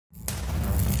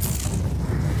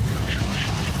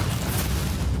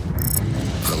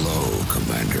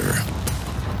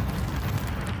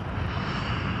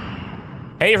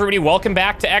Hey everybody, welcome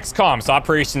back to XCOM. It's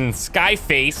Operation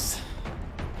Skyface.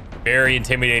 Very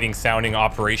intimidating sounding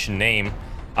operation name.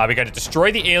 We got to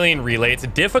destroy the alien relay. It's a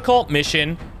difficult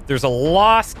mission. There's a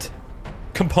lost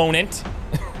component.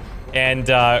 And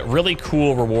really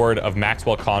cool reward of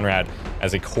Maxwell Conrad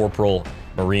as a Corporal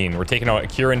Marine. We're taking out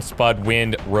Kieran, Spud,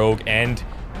 Wind, Rogue, and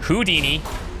Houdini.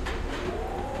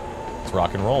 Let's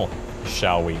rock and roll,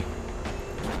 shall we?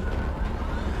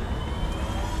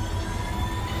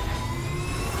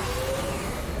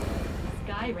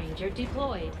 Ranger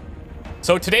deployed.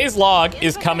 So today's log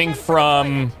is coming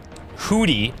from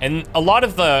Hootie, and a lot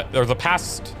of the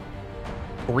past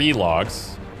 3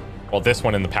 logs, well, this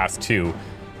one and the past 2,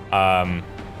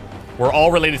 were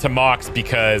all related to MOCX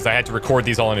because I had to record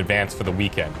these all in advance for the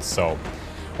weekend. So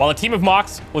while a team of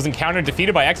MOCX was encountered and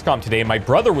defeated by XCOM today, my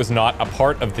brother was not a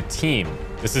part of the team.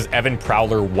 This is Evan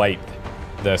Prowler White,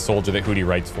 the soldier that Hootie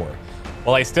writes for.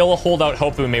 While I still hold out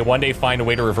hope that we may one day find a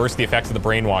way to reverse the effects of the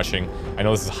brainwashing, I know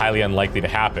this is highly unlikely to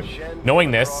happen. Knowing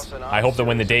this, I hope that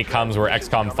when the day comes where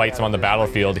XCOM fights him on the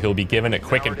battlefield, he'll be given a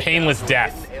quick and painless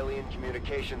death.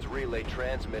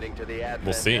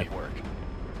 We'll see.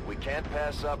 We can't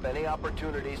pass up any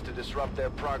opportunities to disrupt their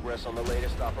progress on the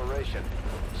latest operation.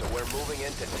 So we're moving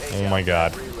in to take oh my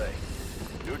god. Relay.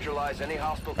 Neutralize any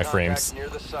hostile my frames near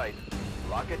the site.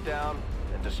 Lock it down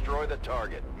and destroy the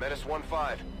target. Menace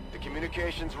 1-5. The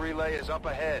communications relay is up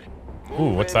ahead.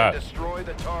 Ooh, what's that? Destroy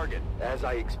the target. As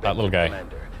I expected, that little guy.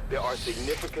 Commander, there are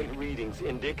significant readings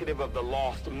indicative of the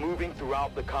lost moving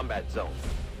throughout the combat zone.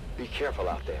 Be careful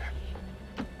out there.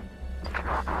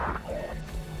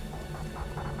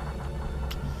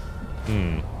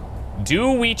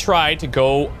 Do we try to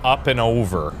go up and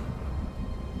over?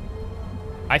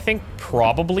 I think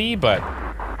probably, but...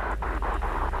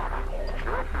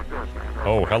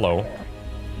 oh, hello.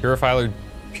 Purifier...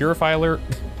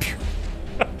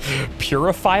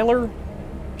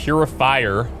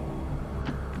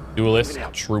 Duelist,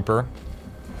 Trooper.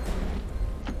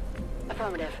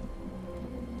 Affirmative.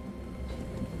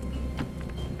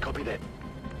 Copy that.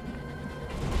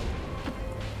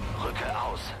 Rücke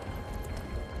aus.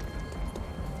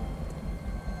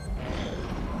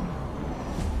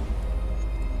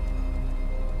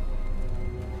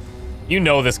 You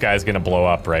know this guy's gonna blow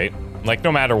up, right? Like,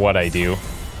 no matter what I do,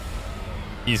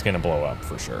 he's gonna blow up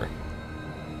for sure.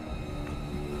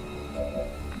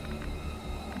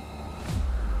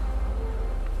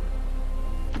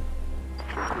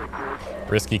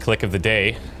 Risky click of the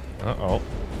day. Uh-oh.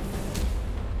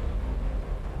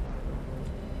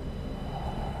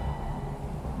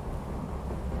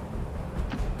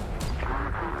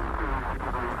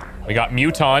 We got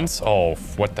mutons. Oh,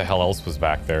 what the hell else was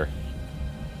back there?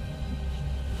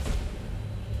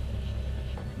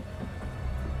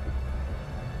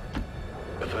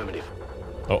 Affirmative.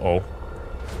 Uh-oh.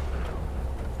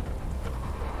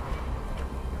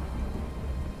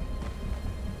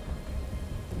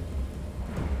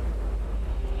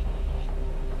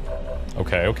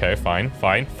 Okay,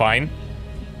 fine.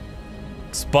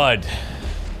 Spud.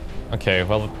 Okay,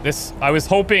 well, this... I was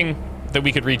hoping that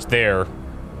we could reach there.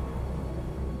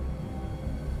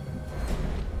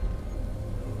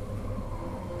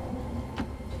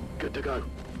 Good to go.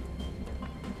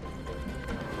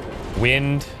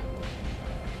 Wind.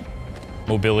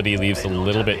 Mobility leaves a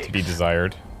little bit to be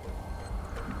desired.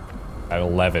 At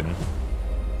 11.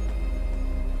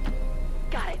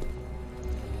 Got it.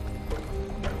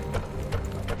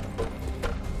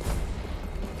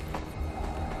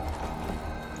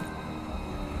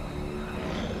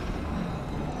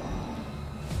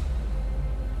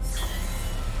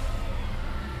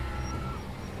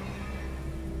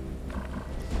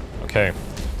 Okay,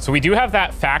 so we do have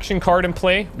that faction card in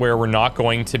play where we're not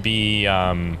going to be,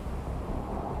 the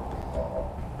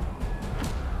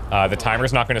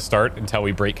timer's not going to start until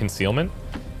we break concealment.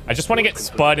 I just want to get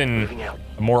Spud in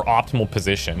a more optimal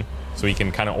position so he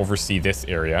can kind of oversee this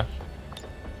area.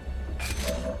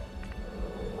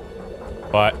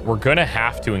 But we're going to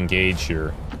have to engage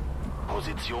here.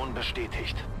 Position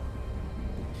bestätigt.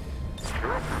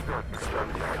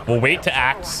 We'll wait to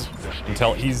act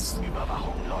until he's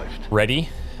ready.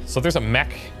 So there's a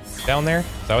mech down there.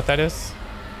 Is that what that is?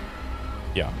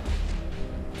 Yeah.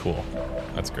 Cool.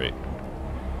 That's great.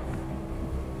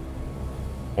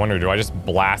 I wonder, do I just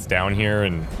blast down here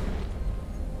and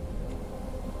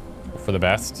hope for the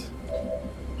best?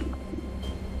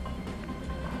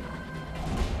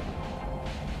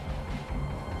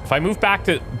 If I move back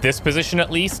to this position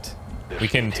at least, we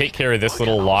can take care of this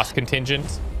little lost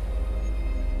contingent.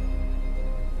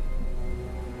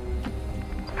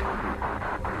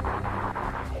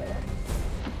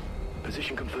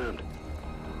 Position confirmed.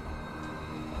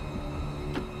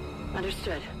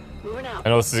 Understood. Moving out. I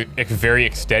know this is a very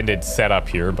extended setup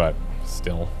here, but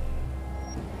still.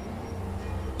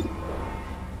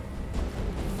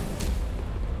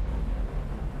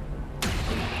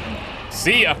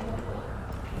 See ya.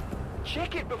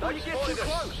 Check it before you get too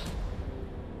close.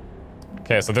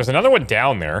 Okay, so there's another one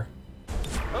down there.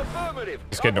 Affirmative.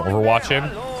 Just getting to overwatch him.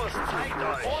 On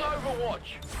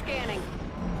Overwatch. Scanning.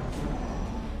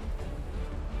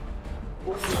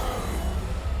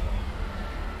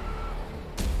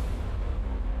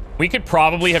 We could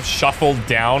probably have shuffled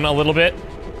down a little bit.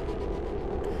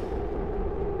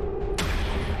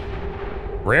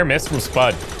 Rare miss from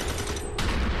Spud.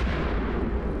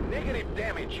 Negative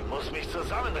damage. Muss mich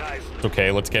zusammenreißen. It's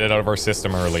okay, let's get it out of our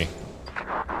system early.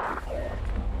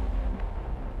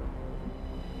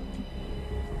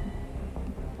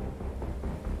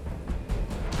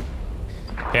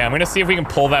 Okay, I'm gonna see if we can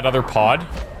pull that other pod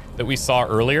that we saw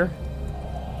earlier.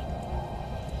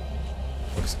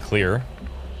 Looks clear.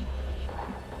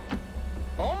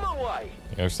 On my way.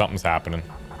 Yeah, something's happening.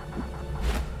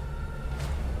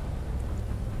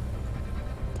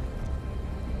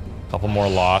 Couple more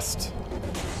lost.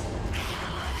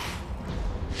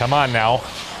 Come on now.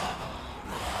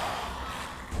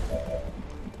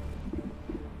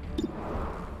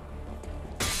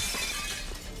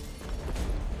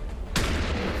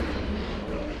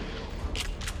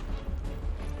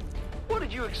 What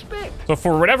did you expect? So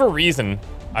for whatever reason,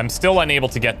 I'm still unable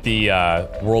to get the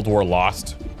World War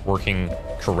Lost working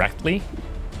correctly.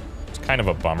 It's kind of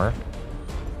a bummer.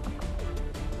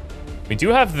 We do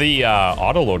have the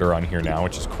autoloader on here now,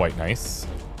 which is quite nice.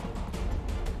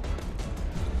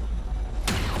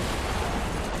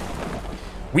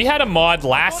 We had a mod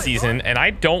last season, and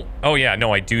I don't... Oh, yeah,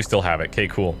 no, I do still have it. Okay,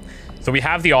 cool. So we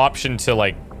have the option to,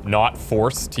 like, not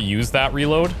force to use that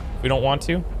reload if we don't want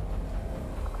to.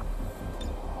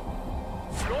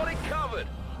 Got it covered.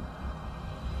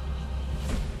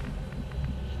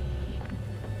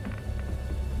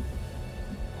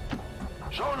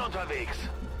 Schon unterwegs.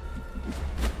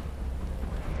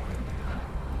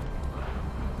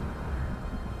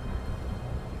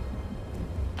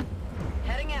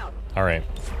 Heading out. All right.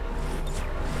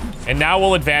 And now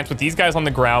we'll advance with these guys on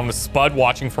the ground, with Spud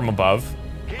watching from above.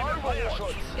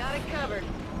 Overwatch. Got it covered.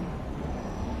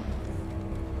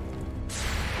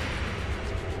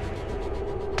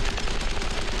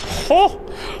 Oh!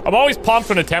 I'm always pumped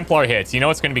when a Templar hits. You know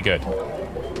it's going to be good.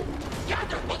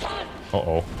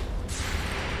 Uh-oh.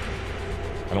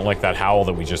 I don't like that howl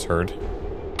that we just heard.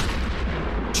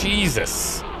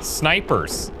 Jesus.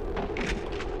 Snipers.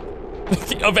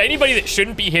 Of anybody that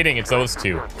shouldn't be hitting, it's those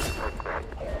two.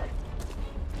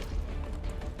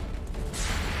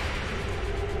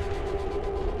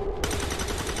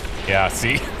 Yeah,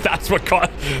 see? That's what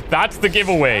that's the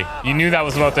giveaway. You knew that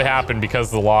was about to happen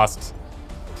because the Lost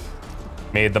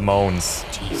made the moans.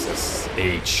 Jesus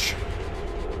H.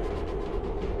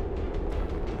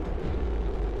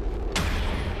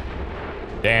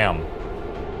 Damn.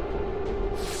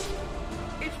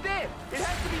 It's dead. It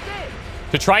has to be dead.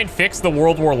 To try and fix the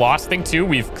World War Lost thing too,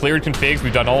 we've cleared configs,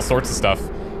 we've done all sorts of stuff.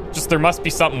 Just there must be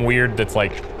something weird that's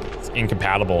like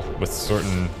incompatible with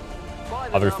certain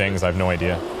other things. I have no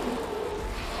idea.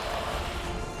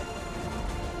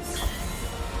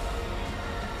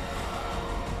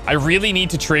 I really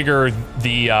need to trigger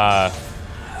the I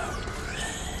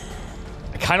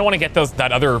kind of want to get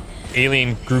that other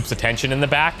alien group's attention in the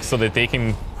back so that they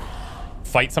can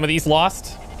fight some of these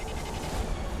Lost.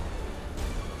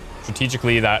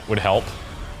 Strategically, that would help.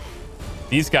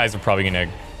 These guys are probably going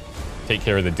to take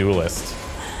care of the duelist.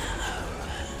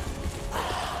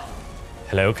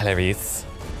 Hello, Clarice.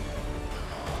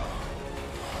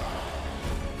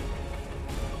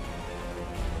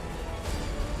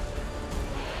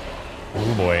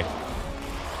 Oh boy.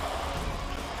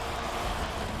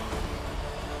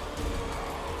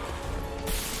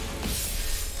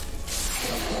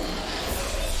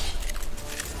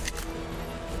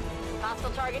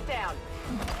 Hostile target down.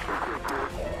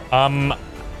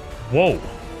 Whoa.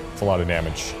 That's a lot of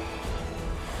damage.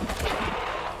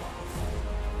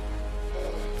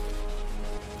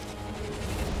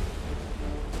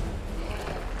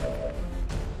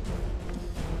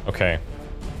 Okay.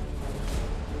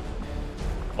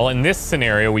 Well, in this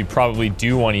scenario, we probably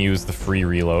do want to use the free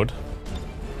reload.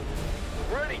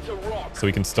 Ready to rock. So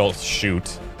we can still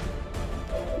shoot.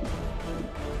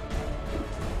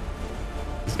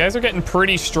 These guys are getting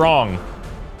pretty strong.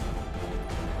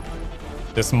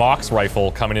 This MOCX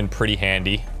rifle coming in pretty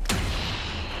handy.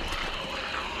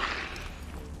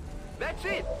 That's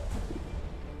it.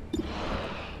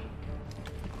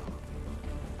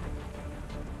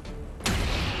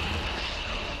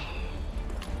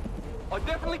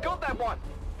 definitely got that one.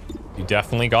 You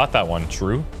definitely got that one.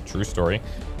 True. True story.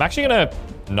 I'm actually gonna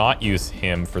not use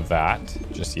him for that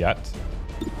just yet.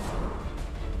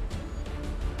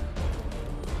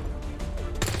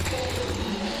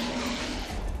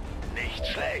 Nicht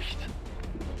schlecht.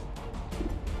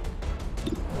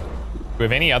 Do we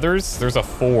have any others? There's a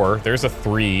 4. There's a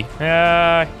 3.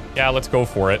 Yeah, let's go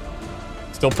for it.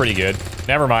 Still pretty good.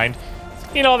 Never mind.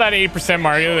 You know that 8%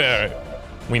 Mario?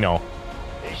 We know.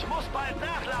 Ich muss bald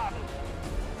nachladen.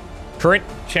 Current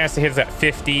chance to hit is at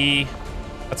 50.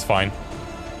 That's fine.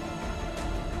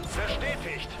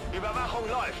 Bestätigt. Überwachung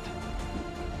läuft.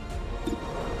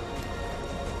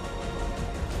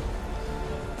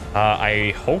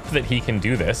 I hope that he can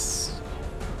do this.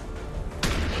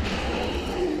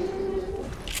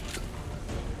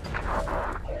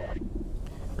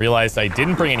 Realized I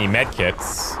didn't bring any med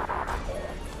kits.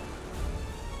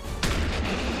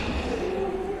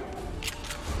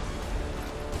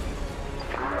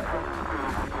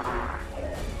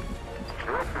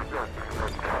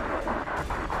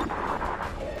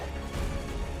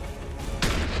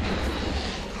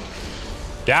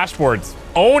 Dashboards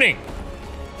owning.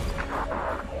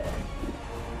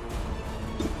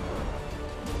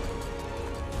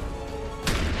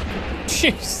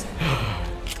 Jeez.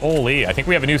 Holy, I think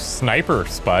we have a new sniper,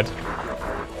 Spud.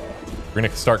 We're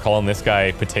gonna start calling this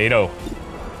guy Potato.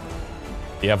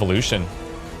 The evolution.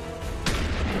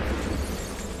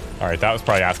 All right, that was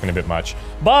probably asking a bit much.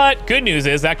 But good news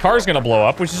is that car's gonna blow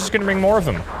up, which is just gonna bring more of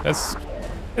them. This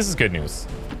is good news.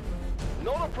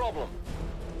 Not a problem.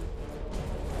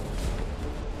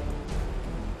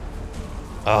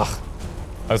 Ugh.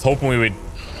 I was hoping we would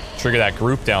trigger that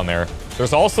group down there.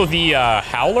 There's also the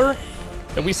Howler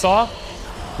that we saw.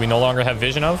 We no longer have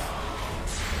vision of.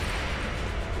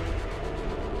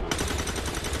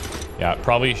 Yeah,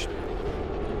 probably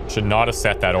should not have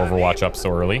set that Overwatch up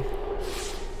so early.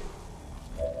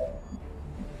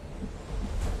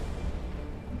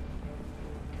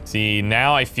 See,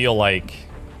 now I feel like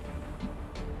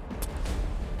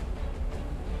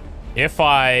if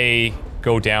I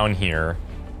go down here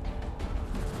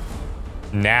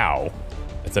now,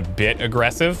 it's a bit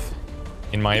aggressive,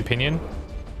 in my opinion.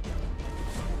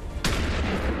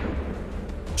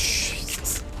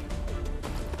 Jesus.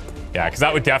 Yeah, because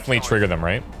that would definitely trigger them,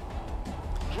 right?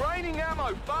 Draining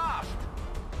ammo fast.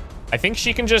 I think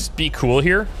she can just be cool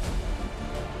here.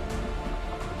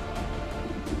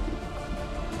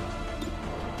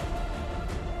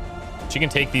 She can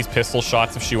take these pistol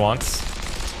shots if she wants.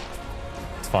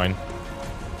 It's fine.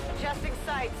 Adjusting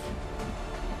sights.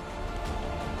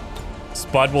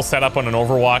 Spud will set up on an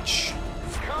Overwatch.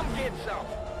 Come get some.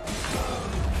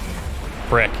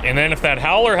 Frick. And then if that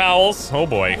Howler howls, oh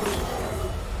boy.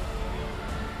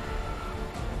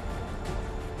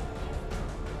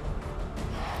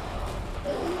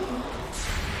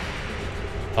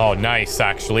 Oh, nice,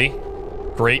 actually.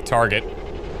 Great target.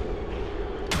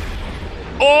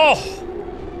 Oh!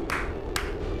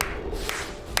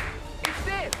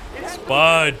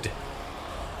 Spud.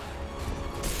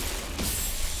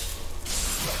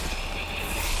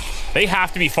 They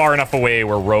have to be far enough away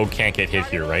where Rogue can't get hit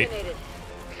here, right?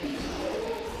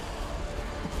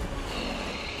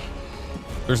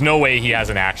 There's no way he has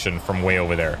an action from way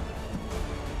over there.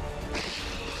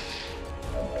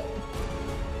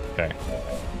 Okay.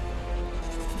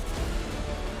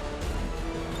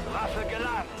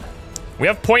 We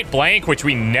have point blank, which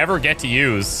we never get to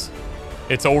use.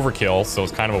 It's overkill, so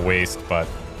it's kind of a waste, but...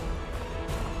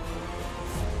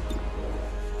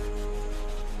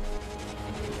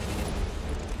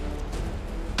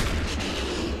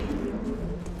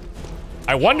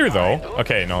 I wonder, though...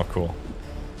 Okay, no, cool.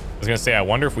 I was gonna say, I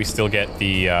wonder if we still get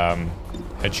the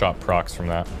headshot procs from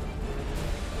that.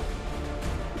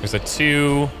 There's a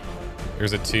 2.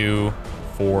 There's a 2,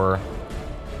 4...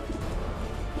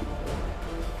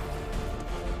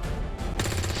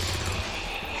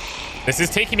 This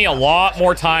is taking me a lot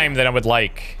more time than I would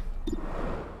like.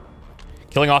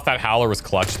 Killing off that Howler was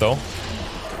clutch, though.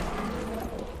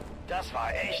 Das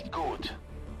war echt gut.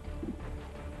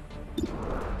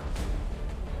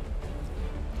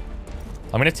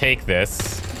 I'm gonna take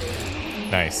this.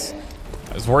 Nice.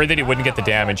 I was worried that he wouldn't get the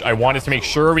damage. I wanted to make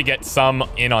sure we get some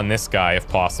in on this guy, if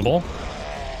possible.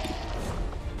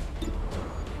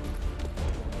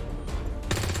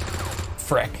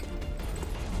 Frick.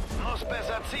 Muss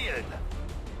besser zielen.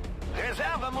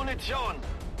 Reservemunition.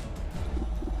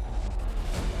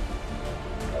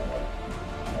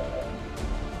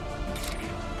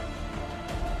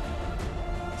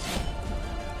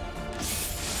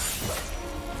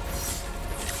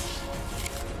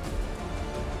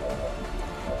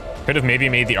 Could have maybe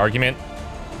made the argument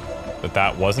that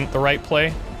that wasn't the right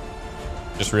play.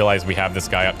 Just realized we have this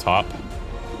guy up top.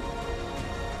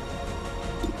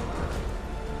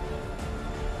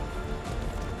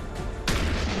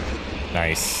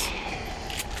 Nice.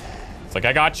 It's like,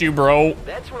 I got you, bro.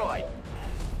 That's right.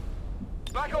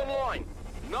 Back online.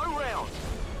 No rounds.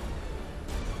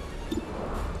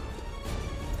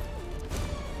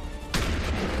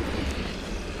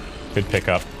 Good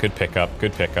pickup. Good pickup.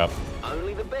 Good pickup.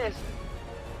 Only the best.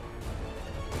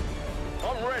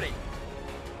 I'm ready.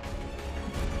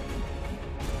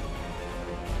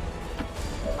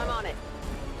 I'm on it.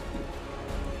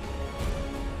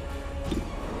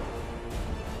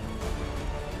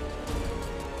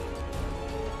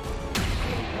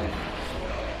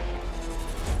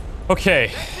 Okay.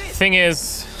 Thing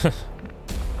is,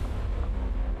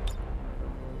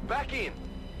 Back in.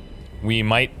 we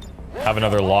might have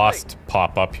another Lost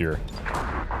pop up here.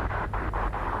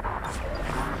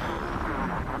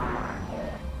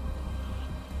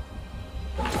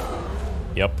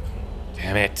 Yep.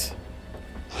 Damn it.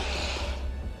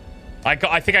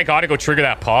 I think I gotta go trigger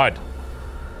that pod.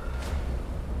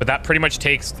 But that pretty much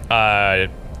takes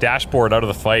Dashboard out of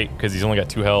the fight because he's only got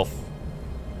 2 health.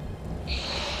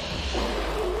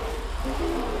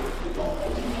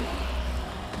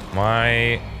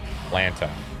 My Lanta.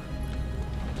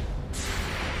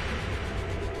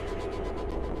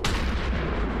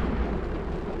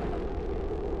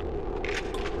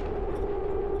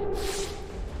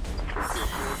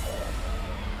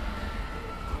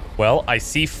 Well, I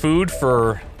see food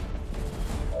for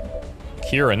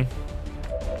Kieran.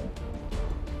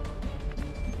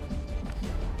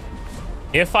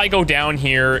 If I go down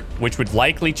here, which would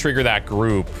likely trigger that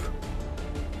group,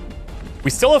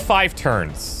 we still have 5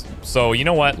 turns. So, you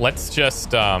know what? Let's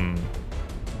just, let's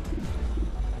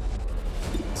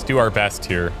do our best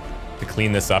here to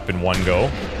clean this up in one go.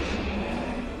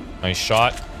 Nice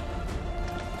shot.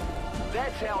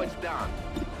 That's how it's done.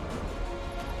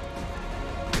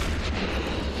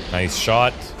 Nice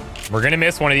shot. We're gonna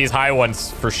miss one of these high ones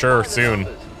for sure soon.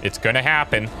 It's gonna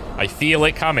happen. I feel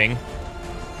it coming.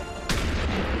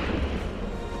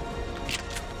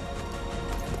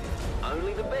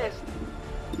 Only the best.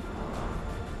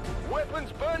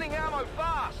 Weapons burning ammo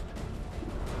fast.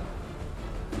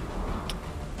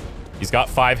 He's got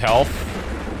 5 health.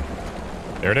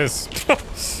 There it is.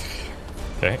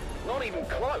 Okay. Not even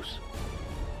close.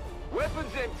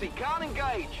 Weapons empty. Can't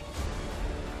engage.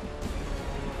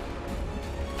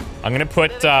 I'm gonna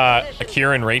put a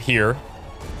Kieran right here.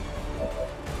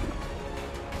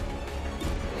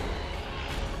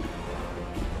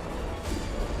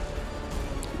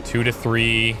 Two to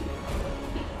 3.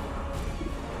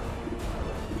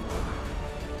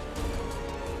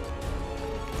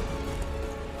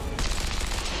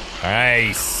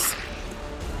 Nice.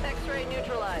 X-ray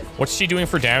neutralized. What's she doing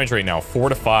for damage right now? 4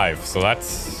 to 5. So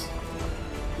that's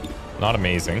not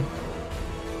amazing.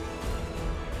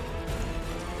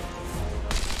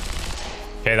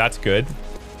 Okay, that's good.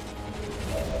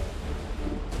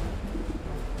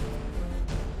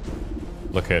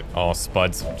 Look at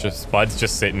Spud's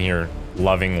just sitting here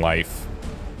loving life.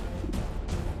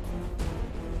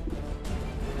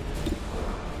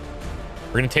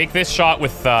 We're gonna take this shot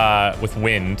with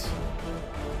wind.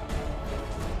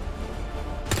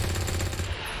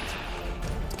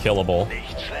 Killable.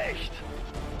 Nicht schlecht.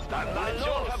 Dann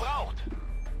Munition verbraucht.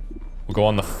 We'll go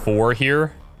on the 4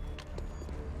 here.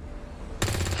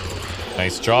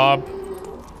 Nice job.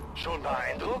 Schon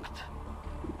beeindruckt?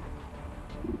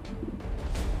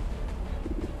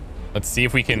 Let's see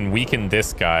if we can weaken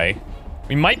this guy.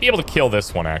 We might be able to kill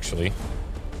this one, actually.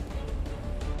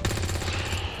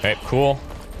 Okay, cool.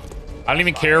 I don't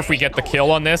even care if we get the kill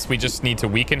on this. We just need to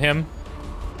weaken him.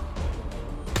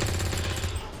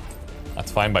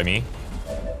 That's fine by me.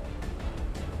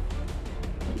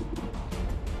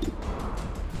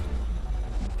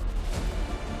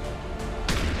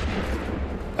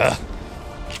 Ugh.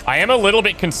 I am a little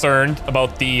bit concerned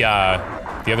about the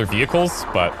other vehicles,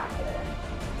 but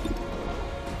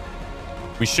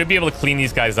we should be able to clean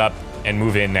these guys up and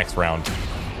move in next round.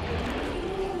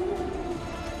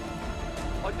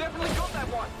 I definitely got that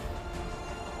one.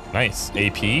 Nice.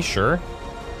 AP, sure.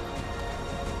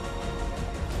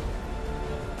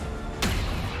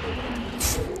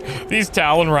 These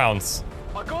Talon rounds.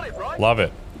 I got it right. Love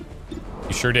it.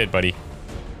 You sure did, buddy.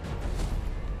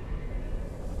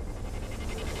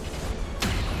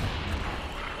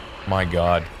 My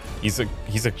God. He's a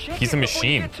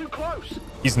machine. Get too close.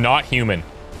 He's not human.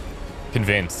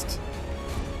 Convinced.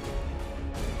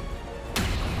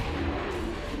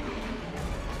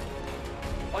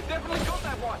 I definitely got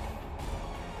that one.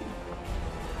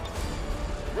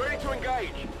 Ready to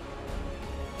Engage.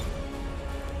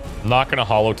 I'm not gonna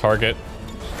hollow target.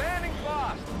 Standing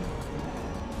fast.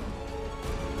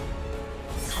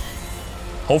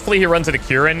 Hopefully he runs into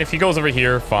Kieran. If he goes over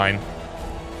here, fine.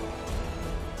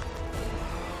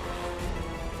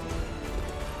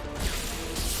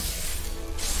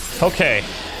 Okay.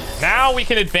 Now we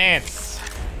can advance.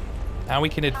 Now we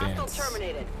can advance. Hostile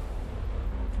terminated.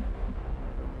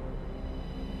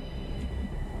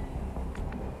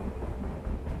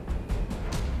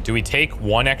 Do we take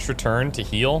one extra turn to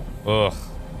heal? Ugh.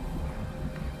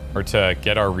 Or to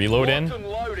get our reload in? Locked and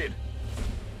loaded.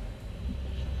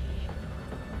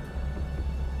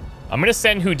 I'm gonna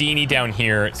send Houdini down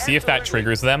here, see if that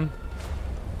triggers them.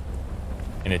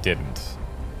 And it didn't.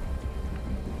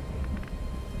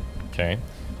 Okay.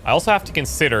 I also have to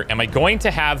consider, am I going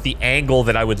to have the angle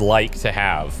that I would like to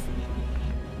have?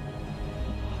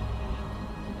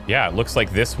 Yeah, it looks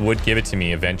like this would give it to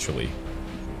me eventually.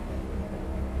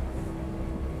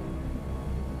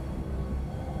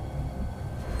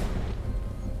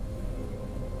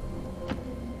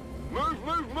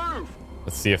 Move.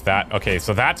 Let's see if that... Okay,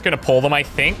 so that's going to pull them, I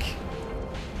think.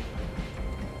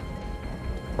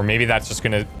 Or maybe that's just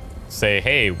going to say,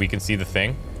 hey, we can see the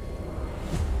thing.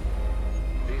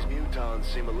 These mutons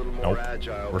seem a little more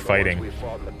agile We're than fighting. the ones we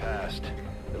fought in the past.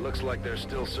 It looks like they're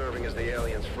still serving as the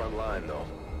aliens' front line, though.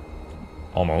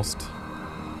 Almost.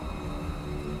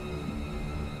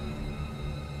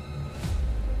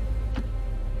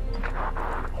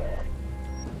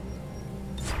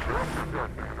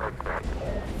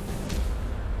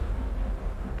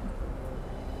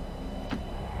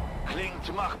 Klingt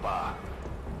machbar.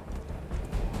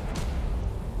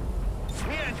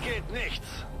 Mir entgeht nichts.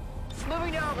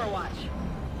 Moving to Overwatch.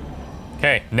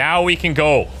 Okay, now we can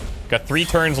go. Got 3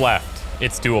 turns left.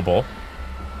 It's doable.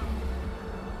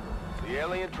 The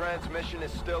alien transmission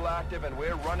is still active and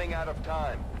we're running out of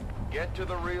time. Get to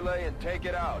the relay and take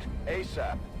it out,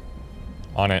 ASAP.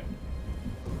 On it.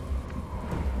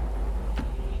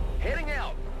 Heading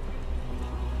out.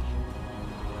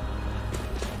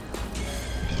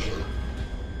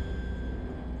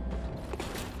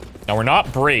 Now we're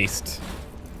not braced.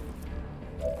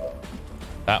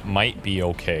 That might be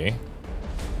okay.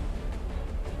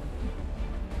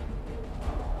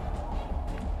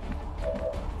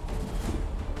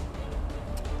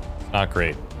 Not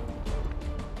great.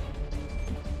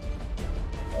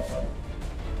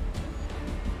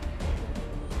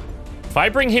 If I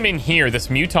bring him in here, this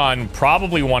muton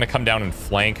probably want to come down and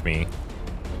flank me.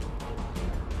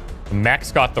 The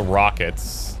mech's got the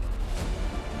rockets.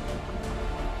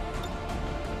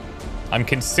 I'm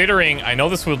considering... I know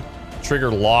this will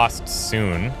trigger Lost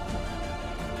soon.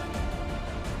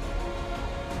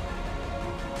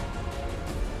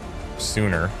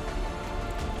 Sooner.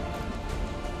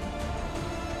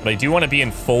 But I do want to be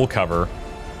in full cover.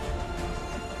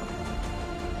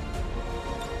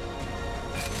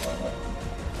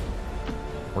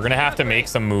 We're gonna have to make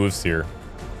some moves here.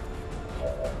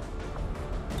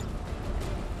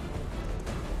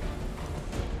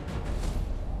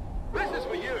 This is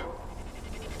for you.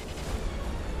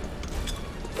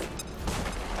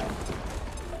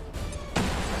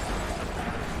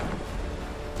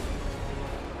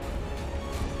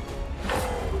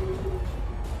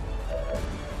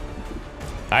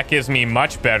 That gives me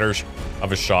much better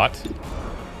of a shot.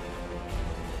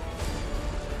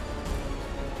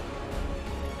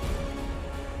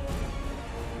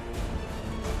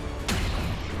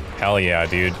 Hell yeah,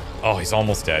 dude. Oh, he's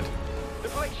almost dead.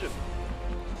 Deflection.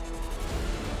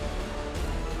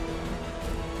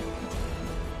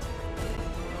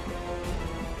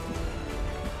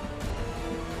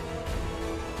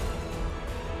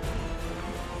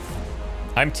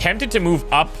 I'm tempted to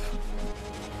move up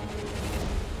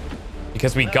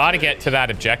because we got to get to that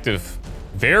objective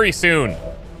very soon.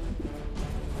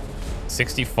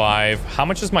 65. How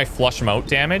much is my flush him out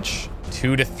damage?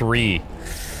 2 to 3.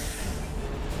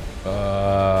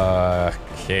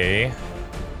 Okay.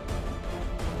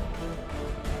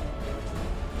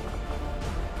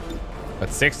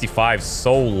 But 65 is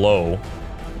so low.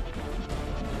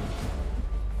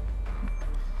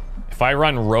 If I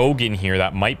run Rogue in here,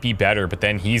 that might be better, but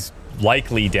then he's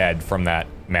likely dead from that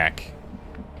mech.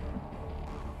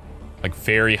 Like,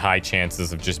 very high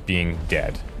chances of just being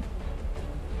dead.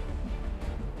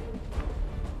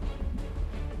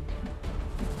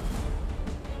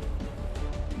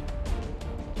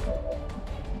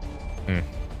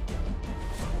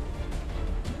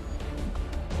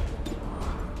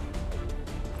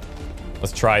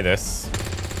 Let's try this.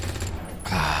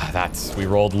 We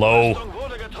rolled low.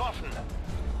 Wurde getroffen.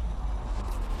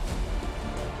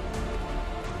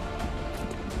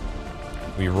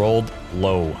 We rolled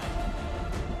low.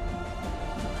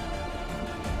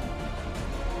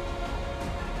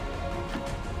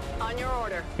 On your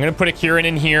order. I'm gonna put a Kieran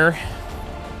in here.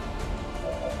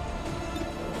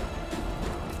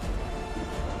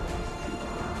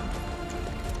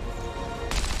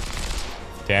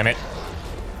 Damn it.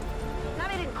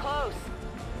 Not even close.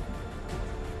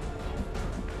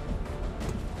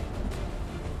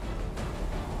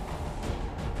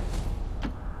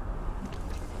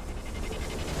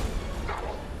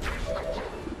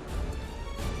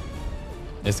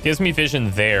 This gives me vision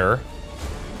there.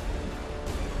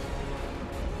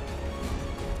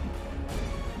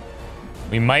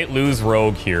 We might lose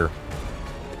Rogue here.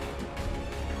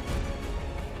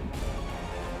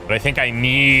 But I think I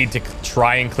need to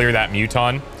try and clear that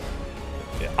Muton.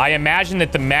 I imagine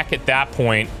that the mech at that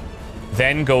point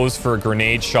then goes for a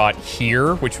grenade shot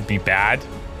here, which would be bad.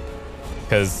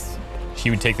 Because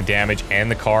she would take the damage and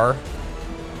the car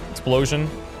explosion.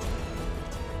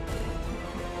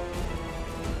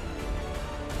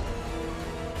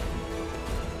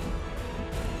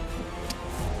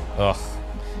 Ugh.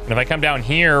 And if I come down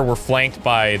here, we're flanked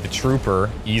by the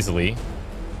trooper easily.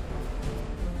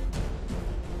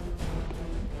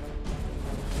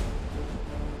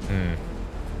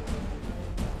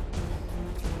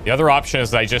 The other option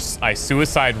is I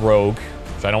suicide Rogue,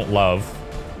 which I don't love.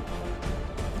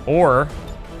 Or,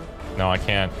 no, I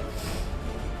can't.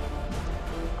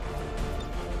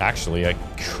 Actually, I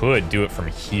could do it from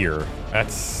here.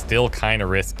 That's still kind of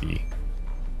risky.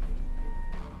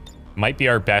 Might be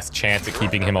our best chance at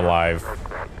keeping him alive.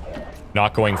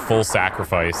 Not going full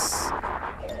sacrifice.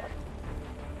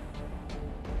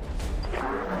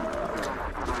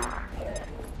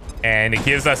 And it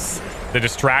gives us the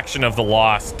distraction of the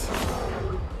Lost.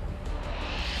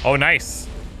 Oh, nice.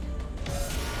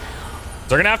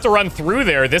 They're gonna have to run through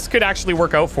there. This could actually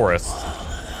work out for us.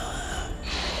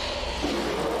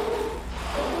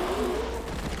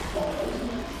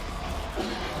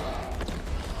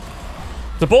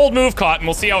 It's a bold move, Cotton.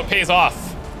 We'll see how it pays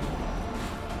off.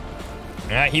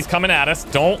 Yeah, he's coming at us.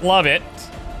 Don't love it.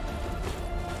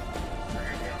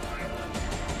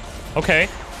 Okay,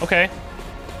 okay.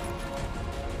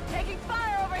 Taking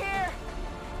fire over here.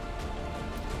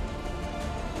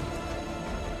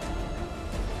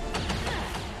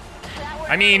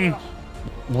 I mean,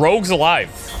 Rogue's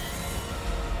alive.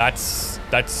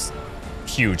 That's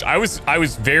huge. I was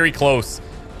very close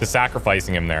to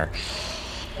sacrificing him there.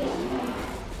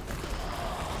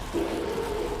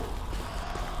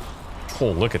 Oh,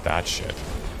 look at that shit.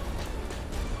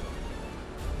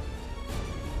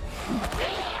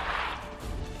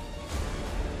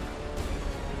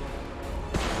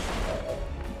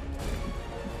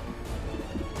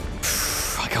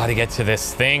 I gotta get to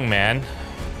this thing, man.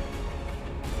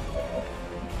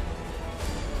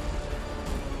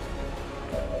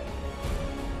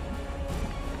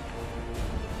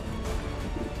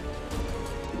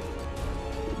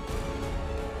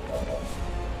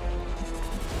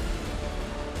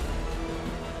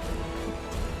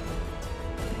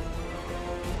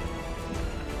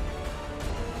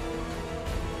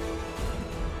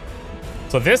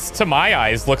 So this, to my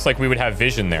eyes, looks like we would have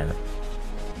vision there.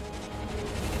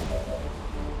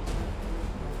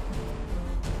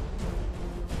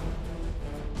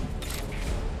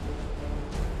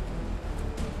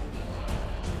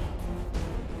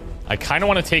 I kind of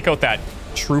want to take out that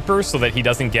trooper so that he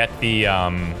doesn't get the...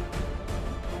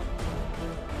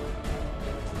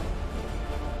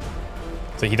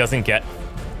 So he doesn't get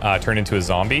turned into a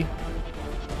zombie.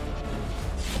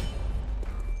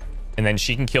 And then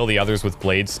she can kill the others with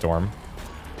Blade Storm.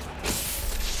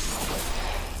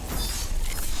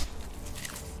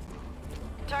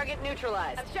 Target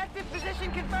neutralized. Objective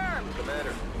position confirmed.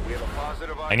 Commander, we have a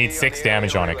positive I need ID 6 on the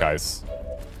damage on enemy it, guys.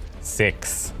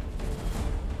 6.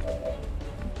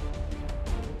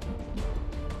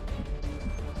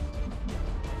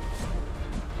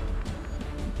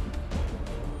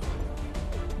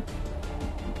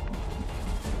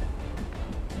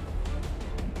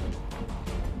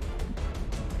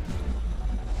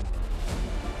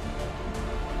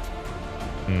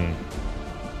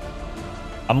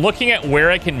 I'm looking at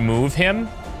where I can move him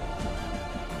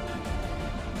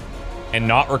and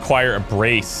not require a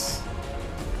brace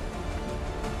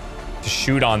to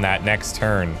shoot on that next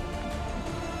turn.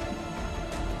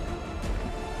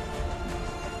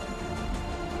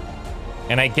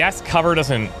 And I guess cover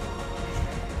doesn't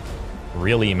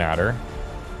really matter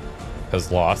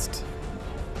because Lost.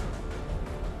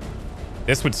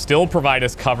 This would still provide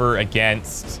us cover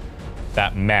against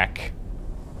that mech.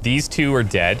 These two are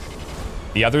dead.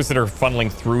 The others that are funneling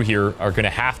through here are going to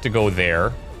have to go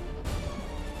there.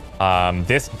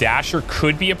 This dasher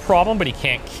could be a problem, but he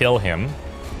can't kill him.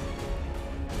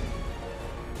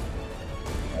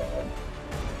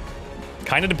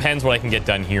 Kind of depends what I can get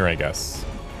done here, I guess.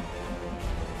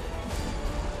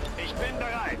 Ich bin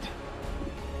bereit.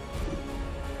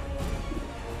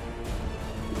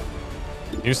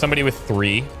 Do somebody with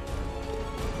 3.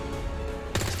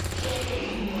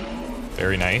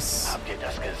 Very nice. Habt ihr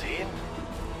das gesehen?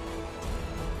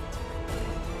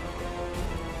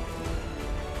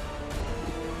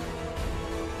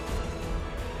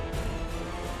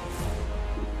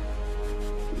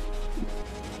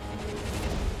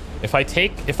 If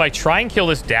I try and kill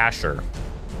this dasher,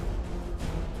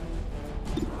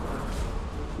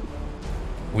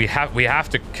 we have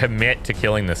to commit to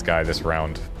killing this guy this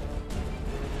round.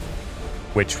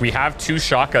 Which we have 2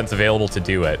 shotguns available to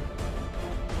do it.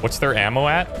 What's their ammo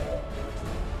at?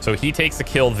 So he takes a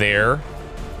kill there,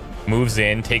 moves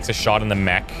in, takes a shot in the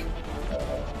mech.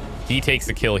 He takes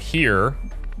a kill here,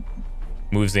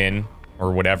 moves in,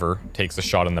 or whatever, takes a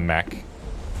shot in the mech.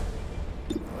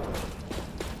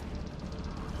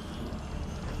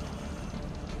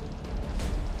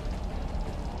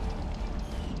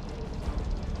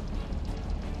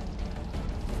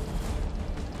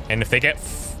 And if they get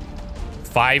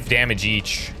 5 damage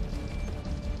each,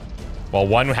 well,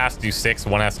 one has to do 6,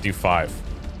 one has to do 5.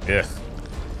 Ugh.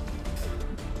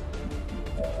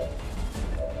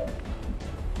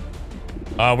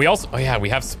 We also, oh yeah, we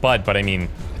have Spud, but I mean,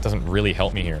 it doesn't really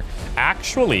help me here.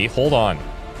 Actually, hold on.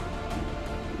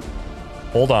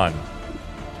 Hold on.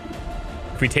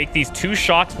 If we take these 2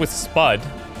 shots with Spud,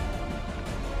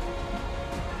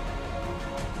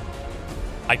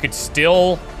 I could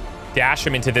still dash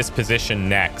him into this position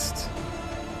next.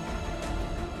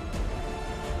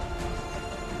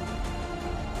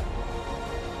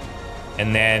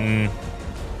 And then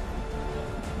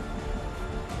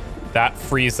that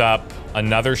frees up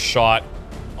another shot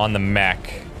on the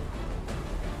mech.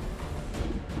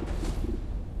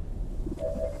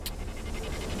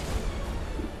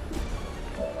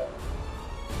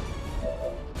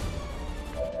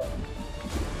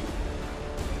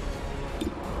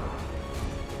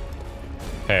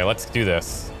 Okay, let's do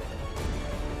this.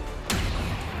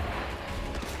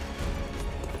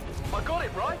 I got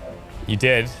it, right? You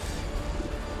did.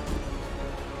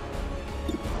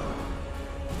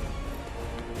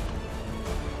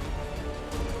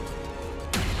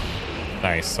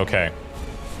 Nice, okay.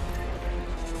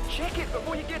 Check it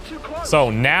before you get too close. So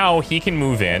now he can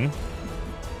move in.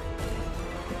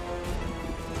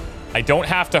 I don't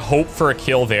have to hope for a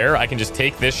kill there. I can just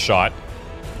take this shot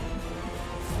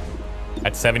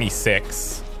at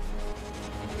 76.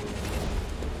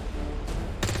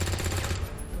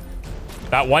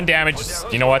 That 1 damage,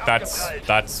 you know what?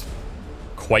 That's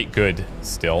quite good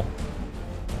still.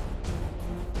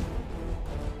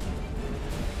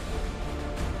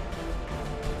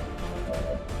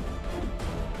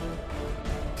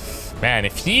 Man,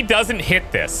 if he doesn't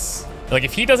hit this, like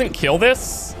if he doesn't kill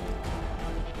this,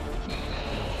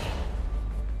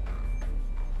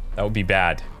 that would be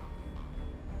bad.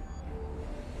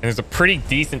 And there's a pretty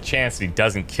decent chance that he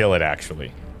doesn't kill it,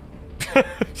 actually.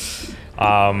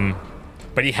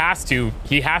 But he has to.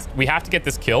 We have to get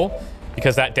this kill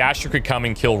because that dasher could come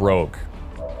and kill Rogue.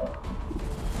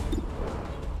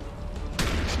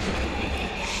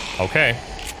 Okay.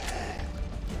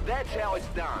 That's how it's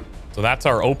done. So that's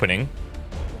our opening.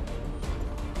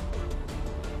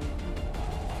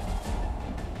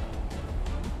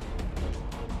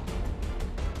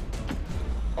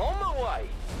 On my way.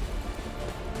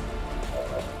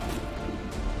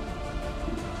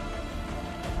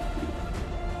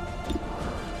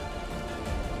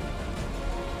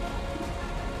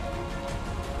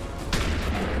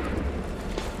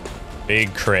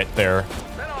 Big crit there.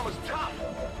 That arm was tough.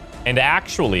 And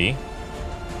actually,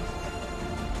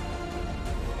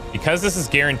 because this is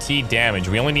guaranteed damage,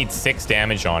 we only need 6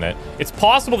 damage on it. It's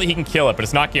possible that he can kill it, but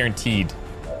it's not guaranteed.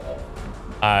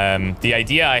 The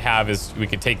idea I have is we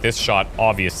could take this shot,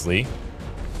 obviously,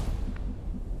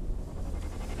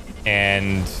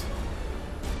 and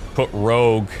put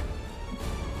Rogue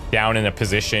down in a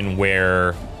position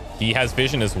where he has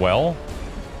vision as well.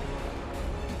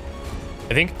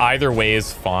 I think either way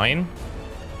is fine.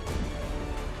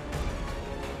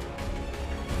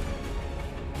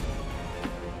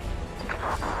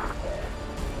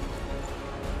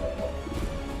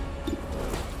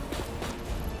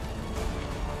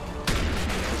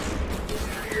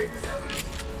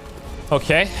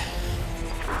 Okay.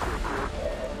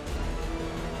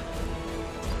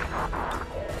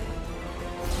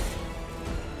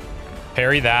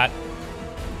 Parry that.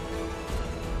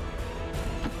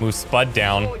 Move Spud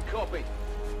down. Solid call.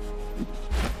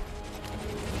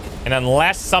 And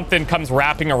unless something comes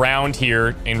wrapping around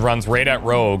here and runs right at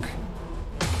Rogue.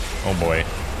 Oh boy.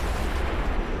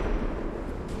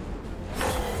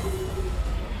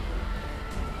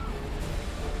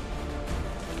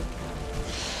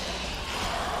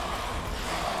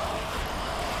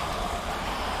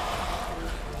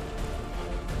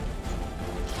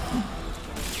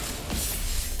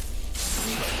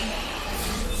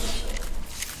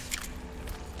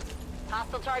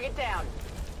 Hostile target down.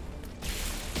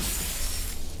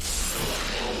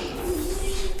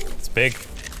 It's big.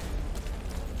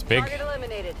 It's big. Target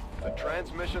eliminated. The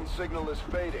transmission signal is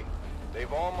fading.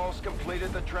 They've almost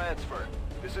completed the transfer.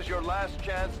 This is your last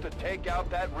chance to take out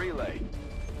that relay.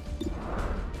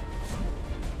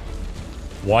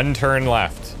 One turn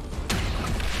left.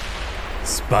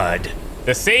 Spud.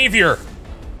 The savior.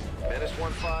 Menace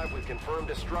 1-5 with confirmed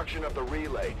destruction of the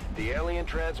relay. The alien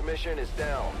transmission is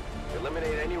down.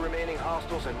 Eliminate any remaining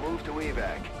hostiles and move to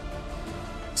evac.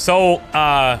 So,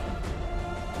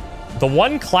 the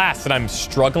one class that I'm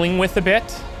struggling with a bit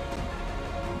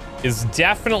is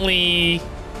definitely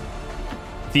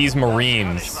these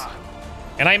Marines.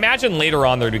 And I imagine later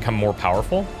on they'll become more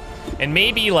powerful. And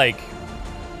maybe, like...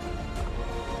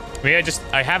 Maybe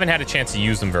I haven't had a chance to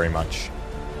use them very much.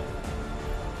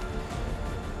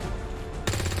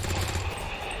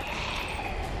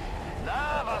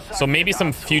 So maybe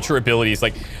some future abilities,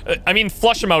 like... I mean,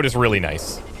 flush them out is really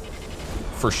nice.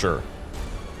 For sure.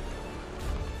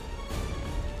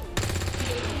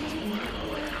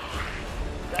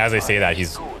 As I say that,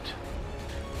 he's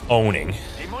owning.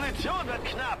 Die Munition wird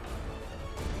knapp.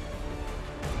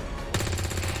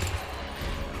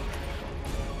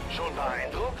 Schon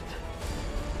beeindruckt?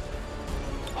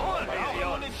 Hol mir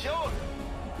Munition!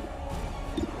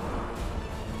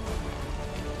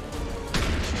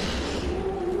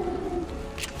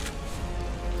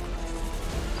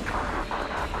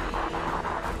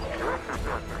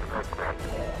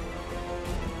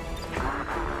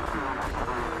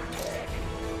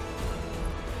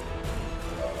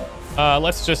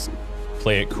 Let's just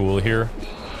play it cool here.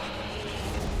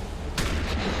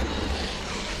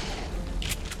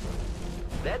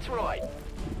 That's right.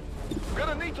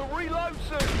 Gonna need to reload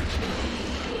soon.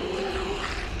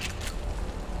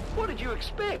 What did you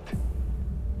expect?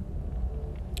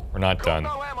 We're not done.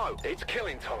 No ammo. It's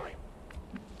killing time.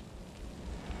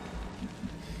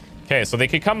 Okay, so they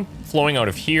could come flowing out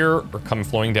of here or come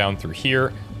flowing down through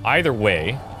here. Either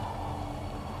way,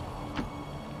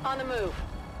 On the move.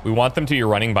 we want them to be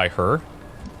running by her.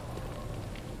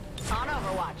 On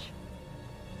Overwatch.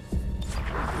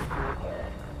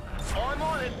 I'm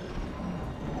on it.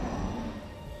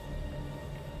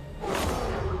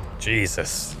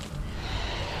 Jesus.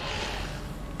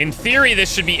 In theory,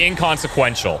 this should be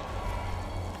inconsequential.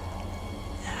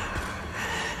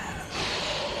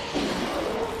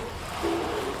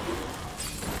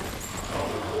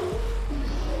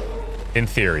 In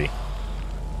theory.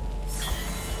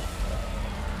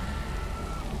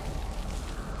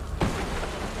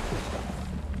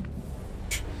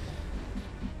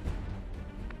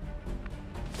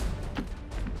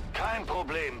 Kein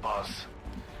Problem, Boss.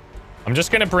 I'm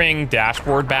just gonna bring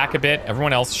dashboard back a bit.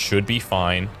 Everyone else should be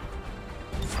fine.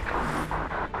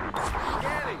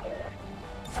 Scanning.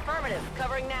 Affirmative.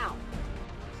 Covering now.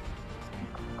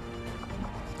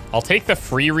 I'll take the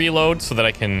free reload so that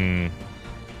I can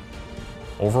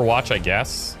Overwatch, I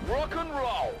guess. Rock and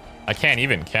roll. I can't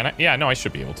even, can I? Yeah, no, I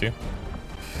should be able to.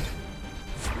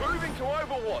 Moving to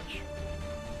Overwatch.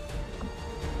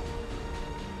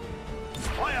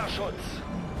 Feuerschutz.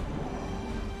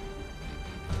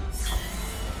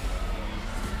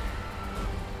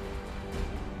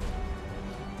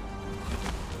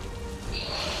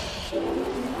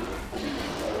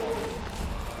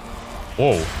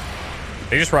 Whoa.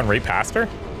 They just run right past her?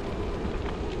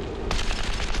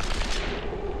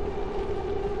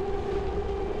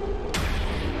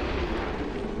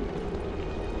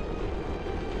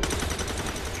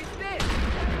 He's dead.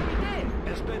 He's dead.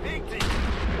 Es bewegt sich.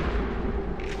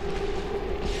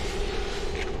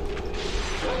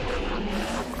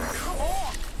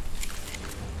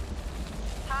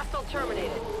 Hostile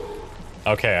terminated.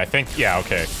 Okay, I think, yeah,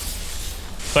 okay.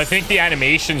 So I think the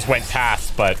animations went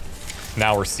past, but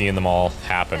now we're seeing them all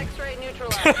happen. X-ray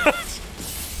neutralized.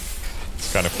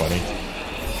 It's kind of funny.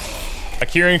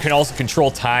 Akirian can also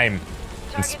control time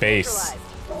and Target space. neutralized.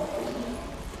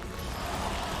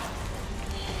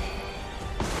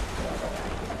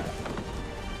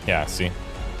 Yeah, see?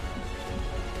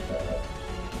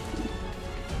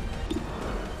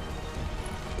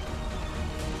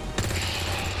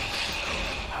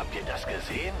 Habt ihr das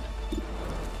gesehen?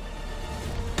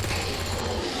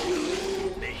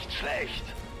 Nicht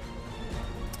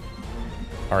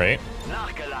All right.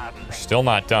 Nachgeladen. We're still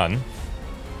not done.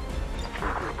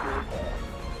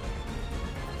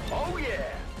 Oh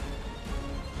yeah!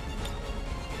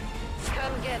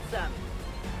 Come get some.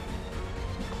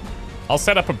 I'll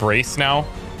set up a brace now.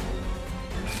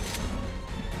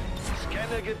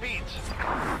 Scanner Gebiet.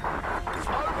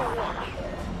 Overwatch.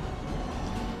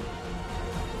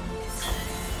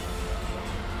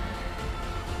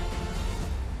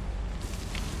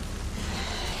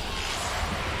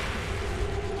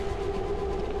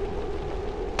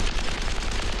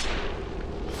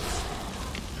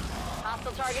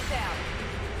 Hostile target down.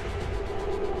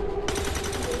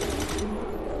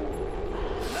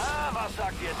 Na, was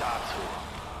sagt ihr dazu?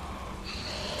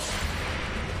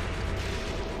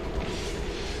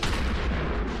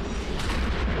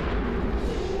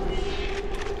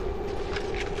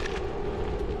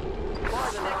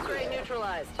 Poison X-ray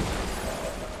neutralized.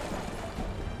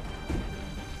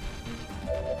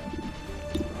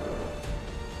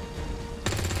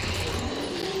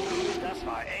 Das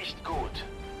war echt gut.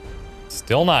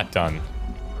 Still not done.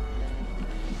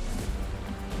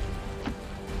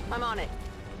 I'm on it.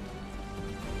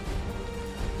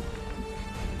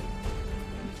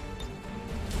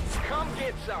 Come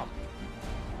get some.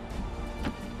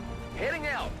 Heading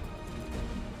out.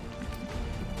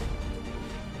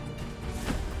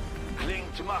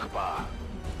 Klingt machbar.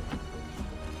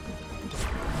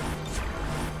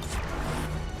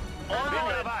 Und bin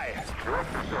dabei.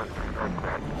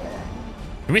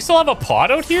 Do we still have a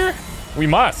pod out here? We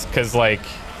must, because, like...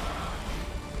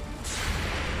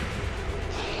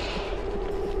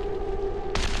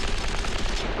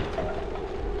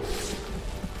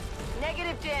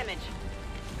 Negative damage.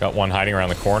 Got one hiding around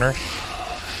the corner.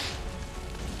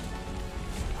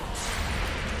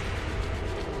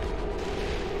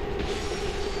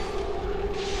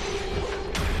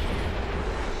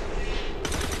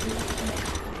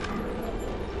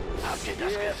 Habt ihr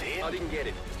das gesehen? I didn't get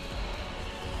it.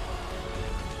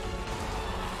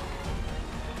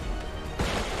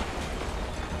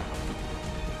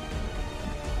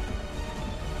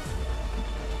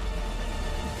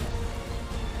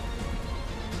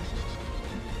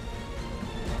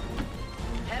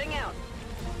 Heading out.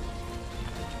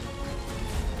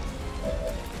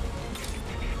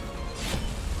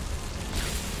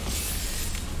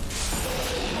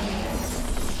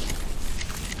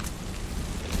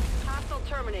 Hostile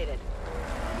terminated.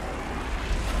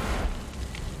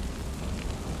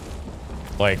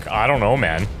 Like, I don't know,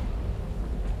 man.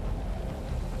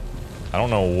 I don't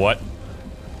know what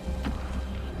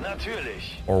Natürlich.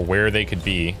 or where they could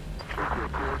be.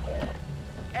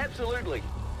 Absolutely.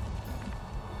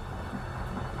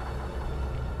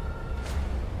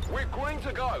 We're going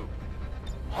to go.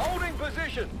 Holding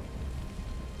position.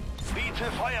 Biete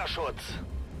Feuerschutz.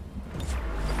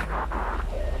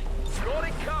 Got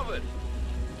it covered.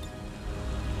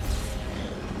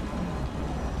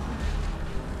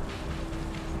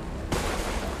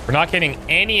 We're not getting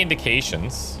any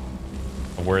indications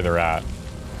of where they're at.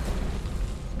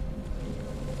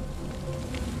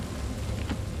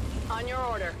 On your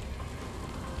order.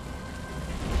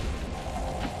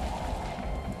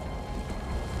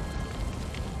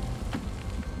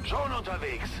 Schon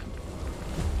unterwegs.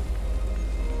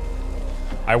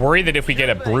 I worry that if we get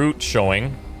a brute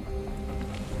showing,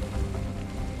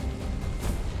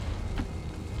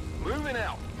 Moving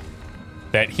out.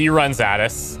 that he runs at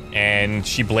us and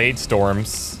she blade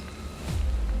storms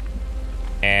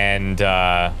and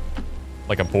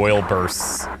like a boil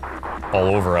bursts all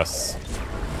over us.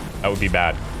 That would be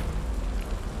bad.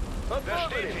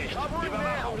 Bestätigt.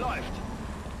 Überwachung läuft.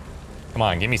 Come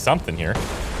on, give me something here.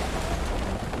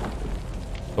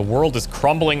 The world is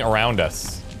crumbling around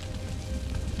us.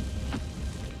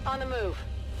 On the move.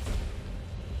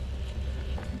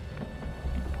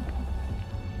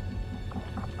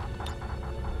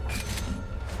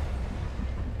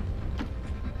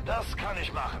 Das kann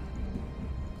ich machen.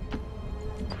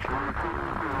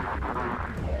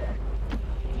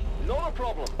 Not a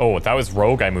problem. Oh, that was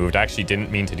rogue I moved. I actually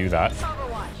didn't mean to do that.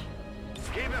 Overwatch.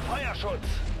 Gebe Feuerschutz.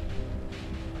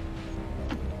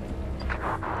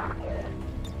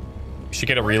 We should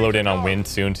get a reload in on wind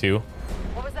soon, too.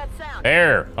 What was that sound?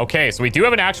 There. Okay, so we do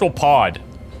have an actual pod.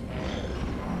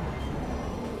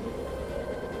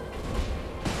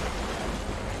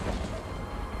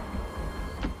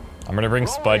 I'm gonna bring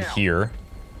Spud here.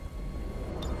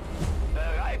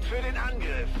 Bereit für den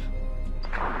Angriff.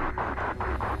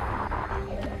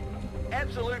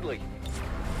 Absolutely.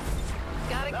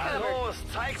 Got it Na covered. los,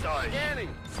 zeigt euch. Scanning.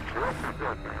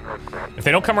 If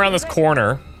they don't come around this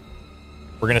corner,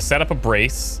 we're gonna set up a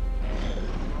brace.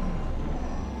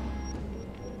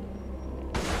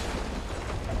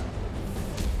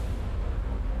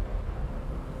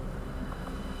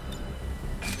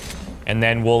 And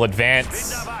then we'll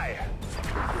advance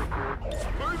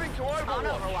Moving to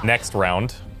Overwatch. next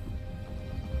round.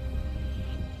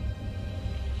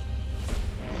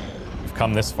 We've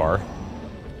come this far.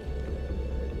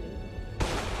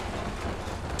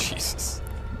 Jesus.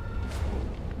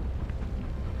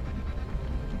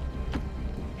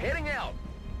 Heading out.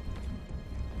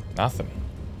 Nothing.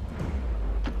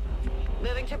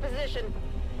 Moving to position.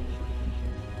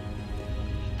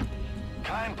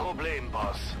 Kein Problem,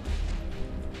 Boss.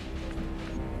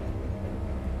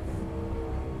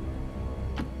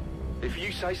 If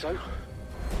you say so.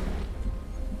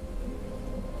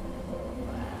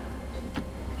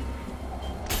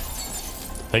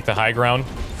 Take the high ground.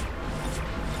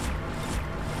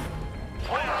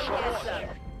 Yes, sir.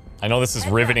 I know this is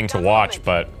riveting to watch,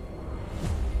 but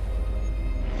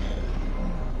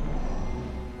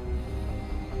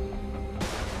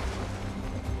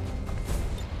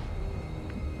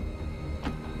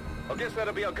I guess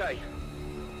that'll be okay.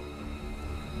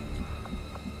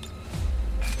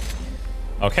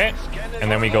 okay.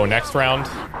 And then we go next round.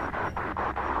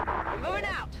 Moving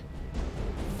out.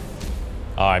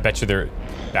 Oh, I bet you they're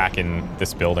back in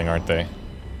this building, aren't they?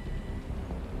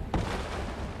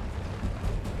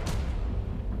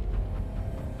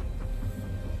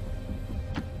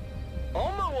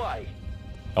 On my way.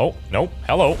 Oh, nope.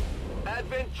 Hello.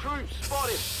 Advent troops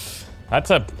spotted.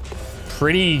 That's a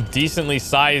pretty decently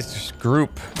sized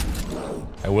group,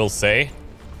 I will say.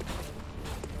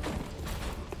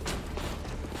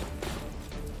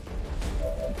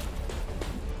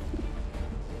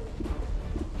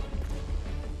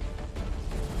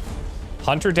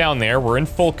 Hunter down there. We're in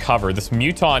full cover. This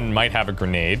Muton might have a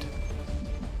grenade.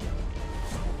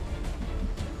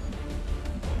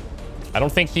 I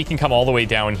don't think he can come all the way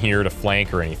down here to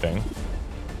flank or anything.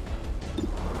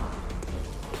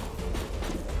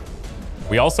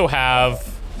 We also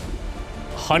have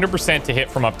 100% to hit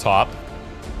from up top.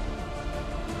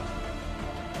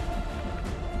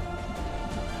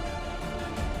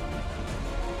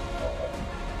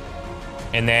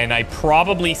 And then I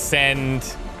probably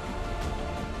send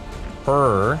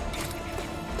her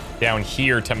down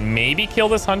here to maybe kill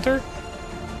this hunter.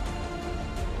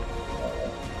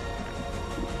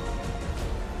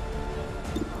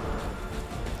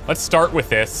 Let's start with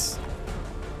this.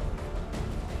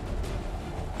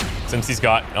 Since he's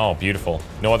got... Oh, beautiful.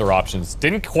 No other options.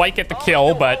 Didn't quite get the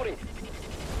kill, but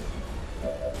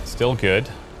still good.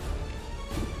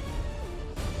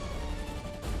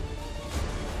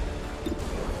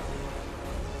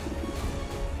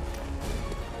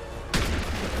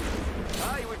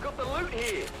 Hey, we've got the loot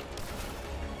here.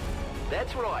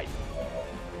 That's right.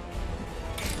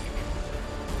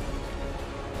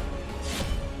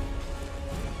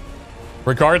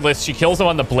 Regardless, she kills him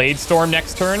on the Blade Storm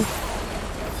next turn.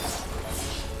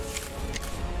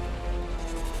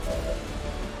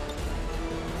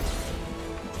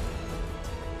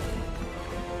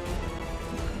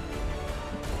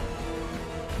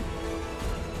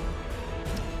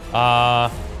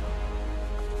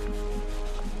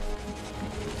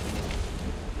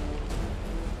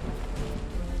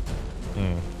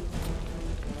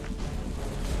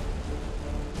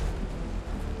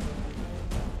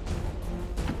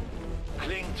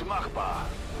 Klingt machbar.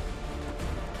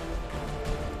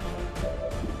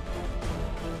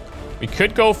 We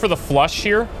could go for the flush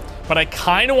here, but I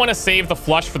kind of want to save the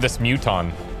flush for this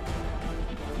Muton.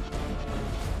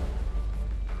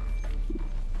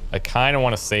 I kind of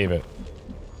want to save it.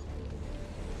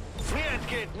 Mir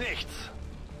entgeht nichts.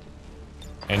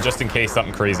 And just in case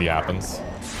something crazy happens.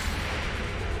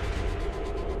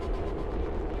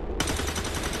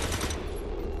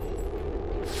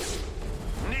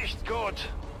 Nicht gut.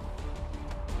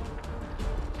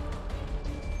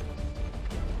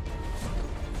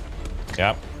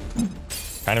 Yep.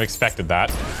 Kind of expected that.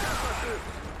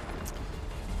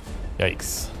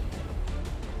 Yikes.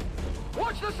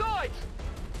 Watch the sides.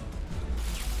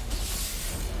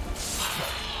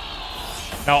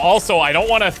 Now, also, I don't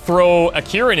want to throw a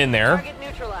Kieran in there Target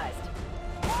neutralized.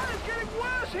 What is getting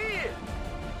worse here?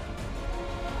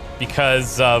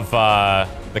 because of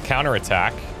the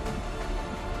counterattack.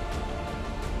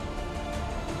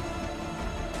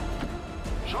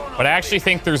 But I actually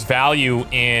think there's value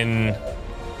in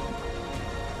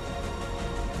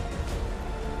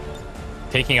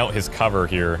taking out his cover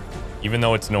here, even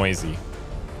though it's noisy.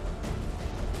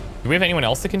 Do we have anyone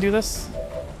else that can do this?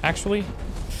 Actually,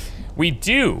 we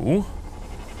do.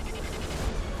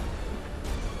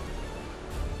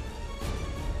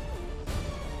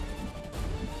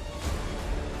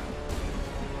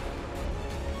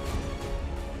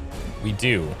 We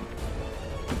do.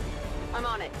 I'm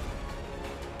on it.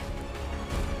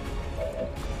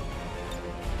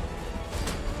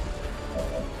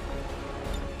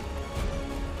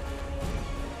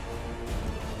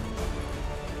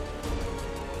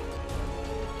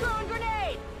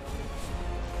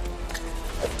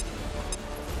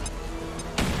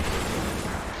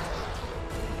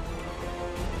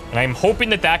 And I'm hoping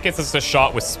that that gets us a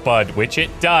shot with Spud, which it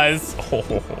does.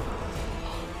 Oh,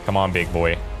 come on, big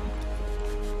boy.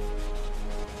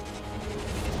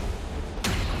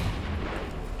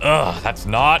 Ugh, that's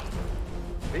not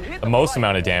the most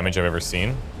amount of damage I've ever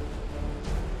seen.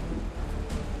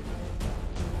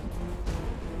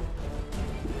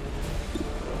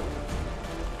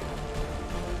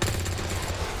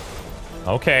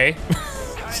 Okay.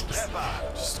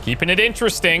 Just keeping it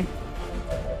interesting.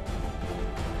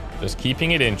 Just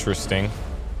keeping it interesting.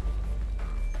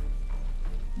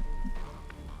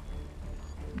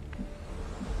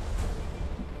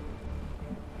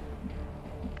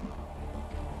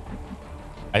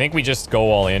 I think we just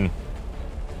go all in.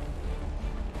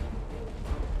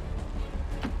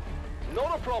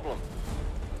 Not a problem.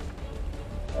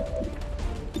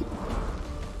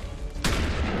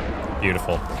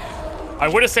 Beautiful. I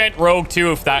would have sent Rogue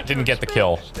too if that didn't get the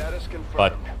kill. Status confirmed.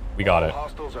 But we got it.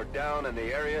 Hostiles are down and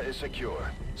the area is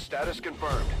secure. Status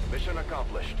confirmed. Mission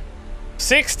accomplished.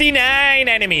 69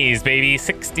 enemies, baby.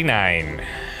 69.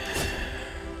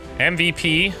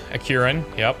 MVP, Akiran.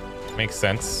 Yep, makes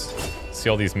sense. See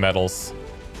all these medals.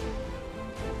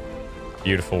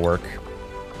 Beautiful work.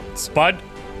 Spud.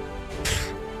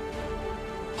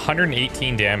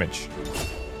 118 damage.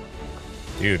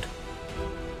 Dude.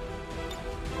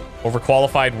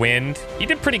 Overqualified wind. He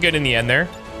did pretty good in the end there.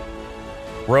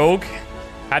 Rogue.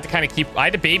 Had to kind of keep... I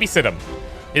had to babysit him.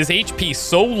 His HP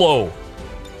so low.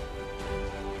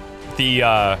 The,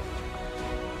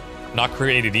 not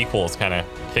created equal is kind of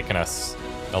kicking us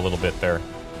a little bit there.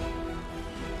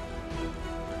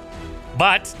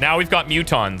 But now we've got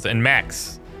mutons and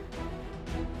mechs.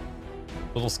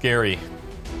 A little scary.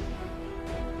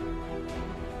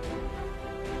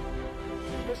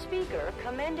 The speaker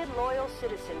commended loyal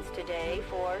citizens today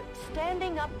for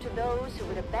standing up to those who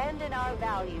would abandon our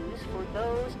values for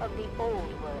those of the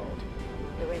old world.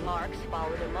 The remarks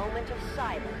followed a moment of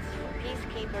silence for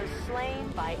peacekeepers slain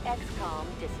by XCOM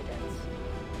dissidents.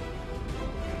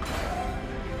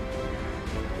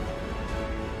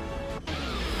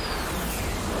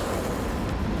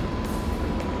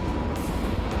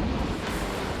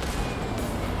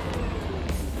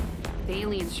 The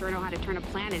aliens sure know how to turn a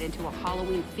planet into a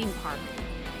Halloween theme park.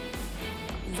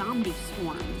 Zombie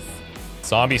swarms.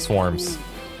 Zombie swarms.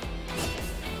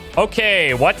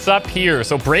 Okay, what's up here?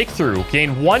 So breakthrough.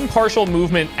 Gain 1 partial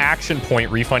movement action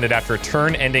point refunded after a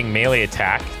turn-ending melee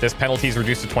attack. This penalty is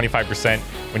reduced to 25%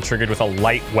 when triggered with a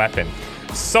light weapon.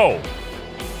 So,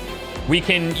 we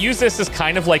can use this as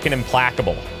kind of like an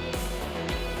implacable.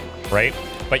 Right?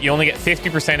 But you only get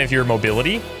 50% of your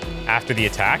mobility after the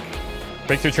attack.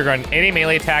 Breakthrough trigger on any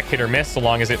melee attack, hit or miss, so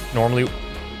long as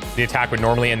the attack would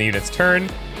normally end the unit's turn.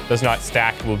 Does not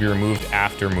stack, will be removed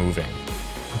after moving.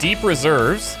 Deep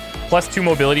reserves, +2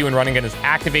 mobility when running gun is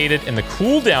activated, and the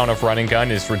cooldown of running gun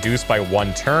is reduced by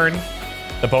 1 turn.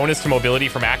 The bonus to mobility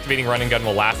from activating running gun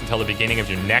will last until the beginning of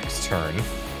your next turn.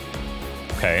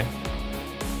 Okay.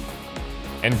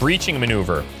 And breaching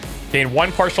maneuver. Gain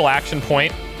 1 partial action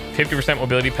point, 50%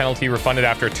 mobility penalty refunded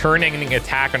after a turn-ending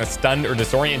attack on a stunned or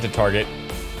disoriented target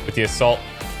with the assault.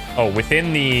 Oh,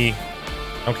 within the...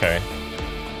 Okay.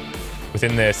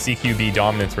 Within the CQB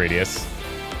dominance radius.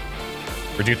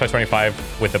 Reduced by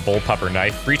 25 with a bullpup or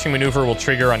knife. Breaching maneuver will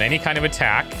trigger on any kind of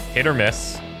attack, hit or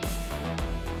miss.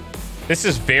 This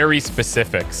is very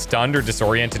specific. Stunned or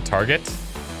disoriented target.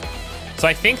 So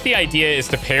I think the idea is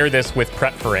to pair this with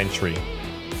prep for entry,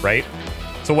 right?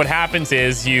 So what happens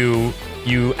is you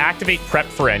activate prep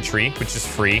for entry, which is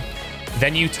free.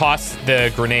 Then you toss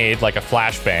the grenade like a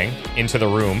flashbang into the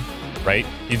room, right?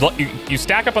 You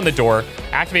stack up on the door,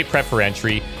 activate prep for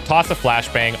entry, toss a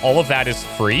flashbang. All of that is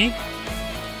free.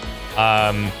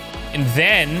 And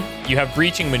then you have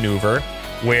breaching maneuver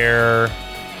where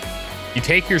you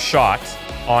take your shot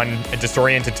on a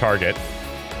disoriented target,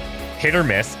 hit or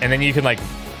miss, and then you can like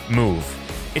move.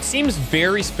 It seems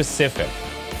very specific.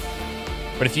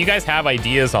 But if you guys have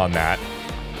ideas on that,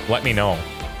 let me know.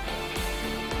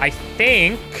 I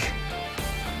think...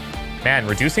 Man,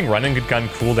 reducing run and gun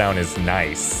cooldown is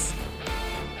nice.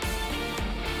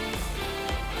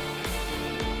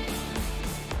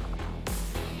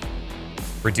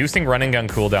 Reducing run and gun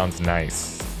cooldown's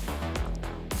nice.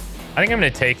 I think I'm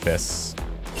going to take this.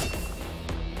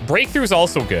 Breakthrough's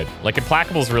also good. Like,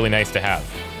 Implacable's really nice to have.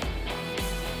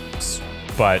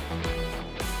 But...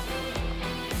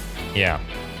 yeah.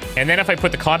 And then if I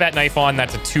put the combat knife on,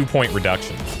 that's a 2-point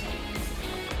reduction.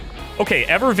 Okay,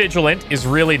 Ever Vigilant is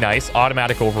really nice.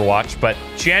 Automatic Overwatch, but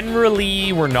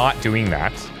generally we're not doing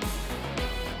that.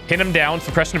 Pin him down.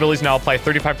 Suppression abilities now apply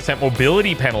 35%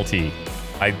 mobility penalty.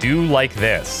 I do like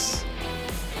this.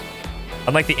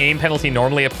 Unlike the aim penalty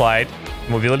normally applied,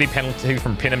 the mobility penalty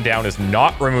from pin him down is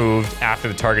not removed after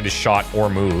the target is shot or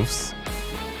moves.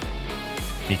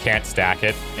 You can't stack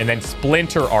it. And then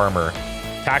splinter armor.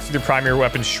 Attacks with your primary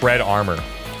weapon, shred armor.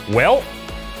 Well,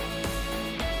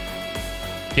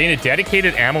 gain a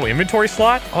dedicated ammo inventory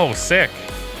slot? Oh, sick.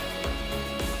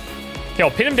 Okay,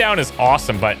 well, pin him down is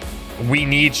awesome, but we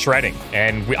need shredding.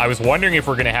 And I was wondering if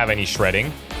we're going to have any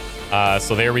shredding.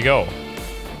 So there we go.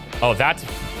 Oh, that's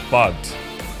bugged.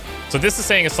 So this is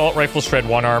saying assault rifle shred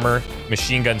 1 armor,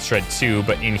 machine gun shred 2,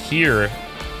 but in here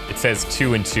it says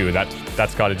 2 and 2.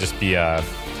 That's got to just be a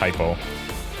typo.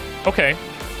 Okay.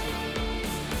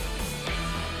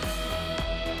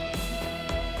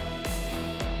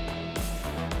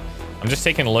 I'm just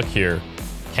taking a look here.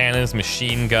 Cannons,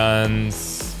 machine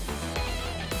guns.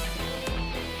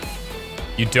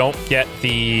 You don't get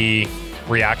the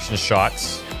reaction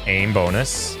shots aim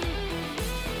bonus.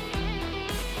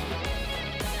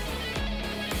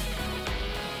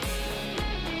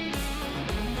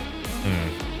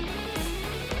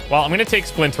 Well, I'm going to take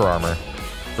splinter armor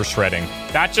for shredding.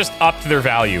 That just upped their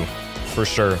value, for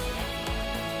sure.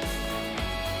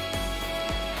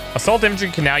 Assault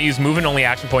infantry can now use movement-only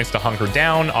action points to hunker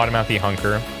down, automatically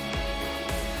hunker.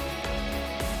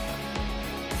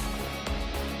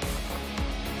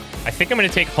 I think I'm going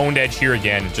to take Honed Edge here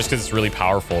again, just because it's really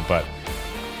powerful, but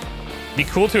it'd be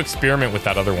cool to experiment with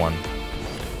that other one.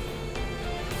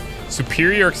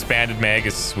 Superior expanded mag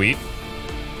is sweet.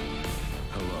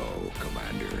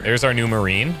 There's our new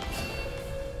Marine.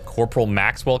 Corporal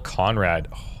Maxwell Conrad.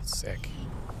 Oh, sick.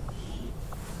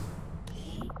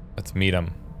 Let's meet him.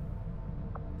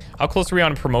 How close are we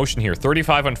on promotion here?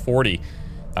 35 on 40.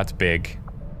 That's big.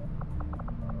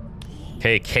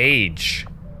 Okay, Cage.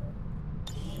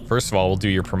 First of all, we'll do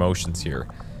your promotions here.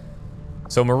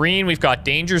 So Marine, we've got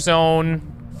Danger Zone.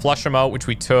 Flush him out, which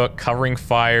we took. Covering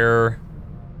Fire.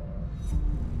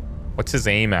 What's his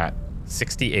aim at?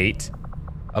 68.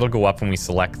 That'll go up when we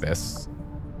select this.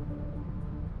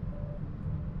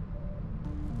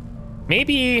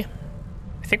 Maybe...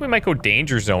 I think we might go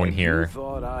Danger Zone here. You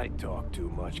thought I talked too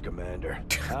much, Commander.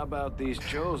 How about these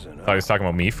chosen? I thought he was talking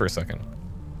about me for a second.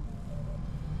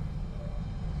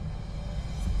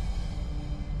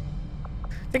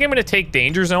 I think I'm going to take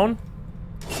Danger Zone.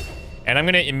 And I'm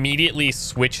going to immediately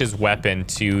switch his weapon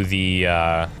to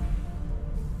the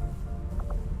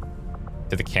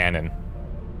cannon.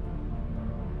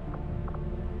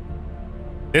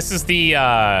 This is the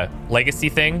legacy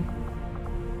thing.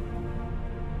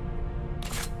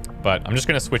 But I'm just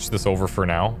going to switch this over for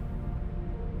now.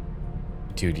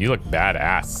 Dude, you look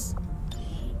badass.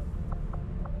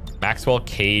 Maxwell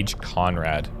Cage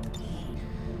Conrad.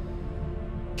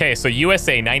 Okay, so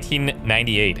USA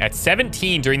 1998. At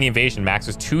 17 during the invasion, Max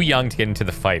was too young to get into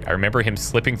the fight. I remember him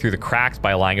slipping through the cracks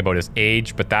by lying about his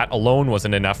age, but that alone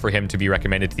wasn't enough for him to be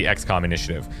recommended to the XCOM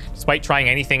initiative. Despite trying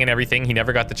anything and everything, he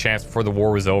never got the chance before the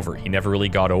war was over. He never really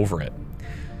got over it.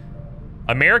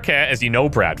 America, as you know,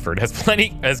 Bradford,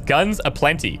 has guns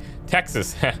aplenty.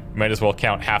 Texas, might as well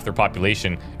count half their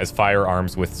population as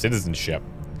firearms with citizenship.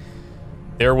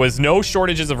 There was no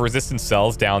shortages of resistance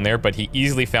cells down there, but he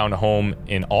easily found a home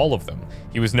in all of them.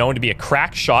 He was known to be a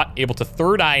crack shot, able to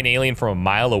third eye an alien from a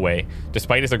mile away.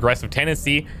 Despite his aggressive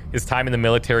tendency, his time in the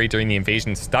military during the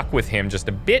invasion stuck with him just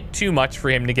a bit too much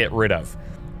for him to get rid of.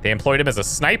 They employed him as a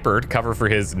sniper to cover for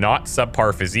his not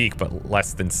subpar physique, but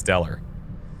less than stellar.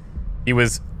 He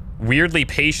was weirdly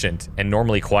patient and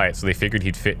normally quiet, so they figured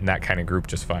he'd fit in that kind of group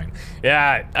just fine.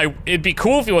 Yeah, it'd be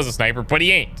cool if he was a sniper, but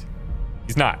he ain't.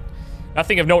 He's not.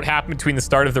 Nothing of note happened between the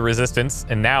start of the resistance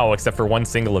and now, except for one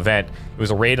single event. It was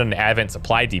a raid on an Advent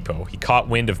supply depot. He caught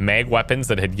wind of mag weapons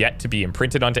that had yet to be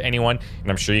imprinted onto anyone,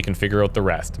 and I'm sure you can figure out the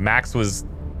rest. Max was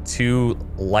to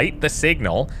light the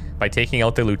signal by taking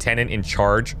out the lieutenant in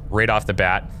charge right off the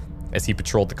bat as he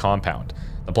patrolled the compound.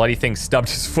 The bloody thing stubbed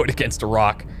his foot against a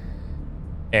rock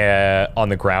on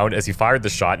the ground as he fired the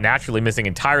shot, naturally missing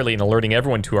entirely and alerting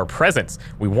everyone to our presence.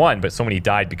 We won, but so many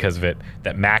died because of it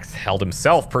that Max held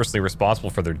himself personally responsible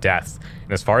for their deaths.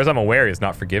 And as far as I'm aware, he has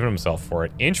not forgiven himself for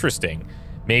it. Interesting.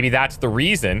 Maybe that's the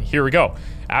reason. Here we go.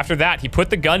 After that, he put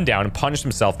the gun down and punished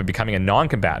himself by becoming a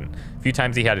non-combatant. A few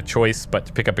times he had a choice, but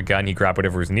to pick up a gun, he grabbed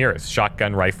whatever was nearest.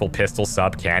 Shotgun, rifle, pistol,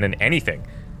 sub, cannon, anything.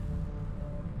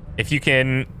 If you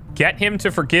can get him to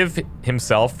forgive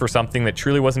himself for something that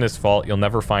truly wasn't his fault, you'll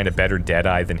never find a better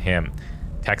Deadeye than him.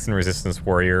 Texan Resistance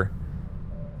Warrior.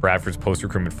 Bradford's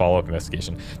post-recruitment follow-up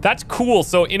investigation. That's cool.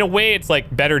 So in a way, it's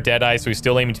like better Deadeye, so he's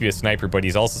still aiming to be a sniper, but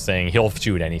he's also saying he'll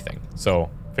shoot anything. So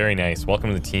very nice.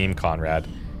 Welcome to the team, Conrad.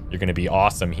 You're going to be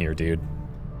awesome here, dude.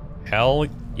 Hell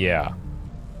yeah.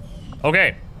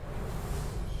 Okay.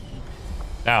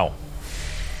 Now,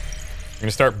 we're going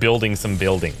to start building some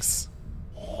buildings.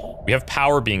 We have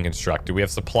power being constructed. We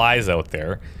have supplies out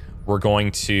there. We're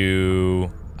going to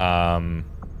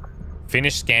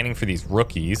finish scanning for these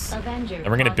rookies. And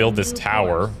we're going to build this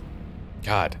tower.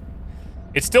 God.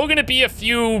 It's still going to be a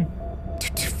few...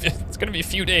 it's going to be a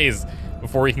few days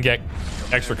before we can get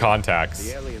extra contacts.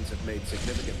 The aliens have made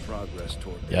significant progress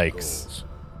toward their goals.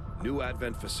 New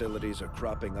advent facilities are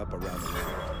cropping up around the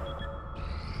world.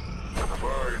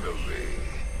 Finally,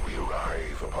 we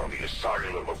arrive upon the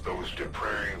asylum of those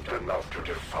depraved enough to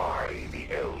defy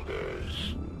the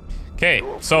Elders. Okay,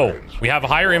 so we have a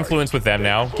higher influence with them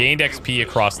now. Gained XP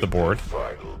across the board.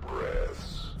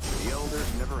 The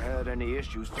Elders never had any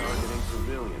issues targeting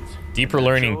civilians. Deeper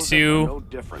learning too. No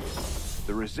different.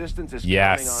 The Resistance is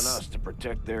Yes. counting on us to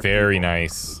protect their Very people.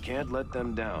 nice. We can't let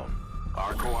them down.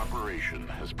 Our cooperation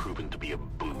has proven to be a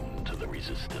boon to the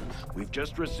Resistance. We've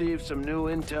just received some new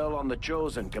intel on the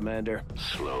Chosen, Commander.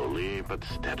 Slowly but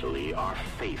steadily, our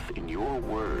faith in your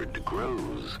word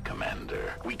grows,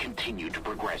 Commander. We continue to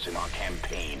progress in our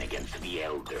campaign against the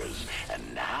Elders, and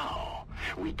now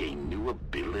we gain new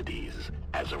abilities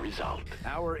as a result.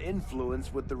 Our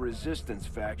influence with the Resistance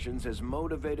factions has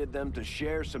motivated them to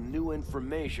share some new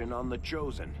information on the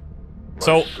Chosen.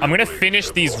 So I'm going to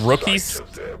finish these rookies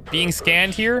being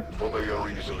scanned here.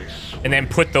 And then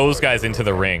put those guys into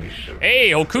the ring.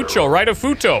 Hey, Okucho,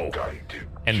 Raidofuto.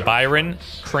 And Byron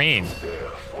Crane.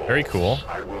 Very cool.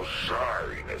 I will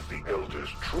shine as the Elders'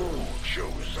 true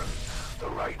Chosen, the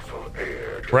rightful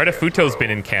heir. Raidofuto's been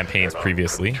in campaigns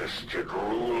previously.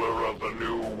 Ruler of the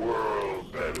new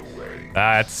world, Bedouin.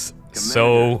 That's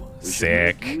so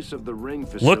sick.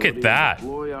 Look at that.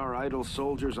 Deploy our idle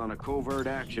soldiers on a covert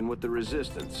action with the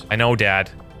Resistance. I know, Dad.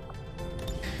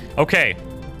 Okay.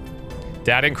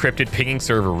 Data encrypted, pinging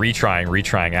server,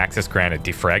 retrying, access granted,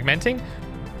 defragmenting.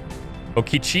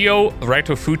 Okichio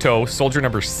Raidofuto, soldier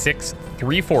number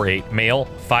 6348, male,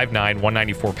 5'9",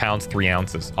 194 pounds, 3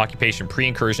 ounces. Occupation,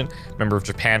 pre-incursion, member of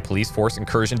Japan Police Force,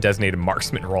 incursion, designated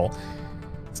marksman role.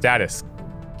 Status,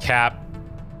 cap,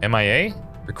 MIA?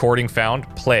 Recording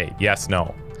found, play, yes,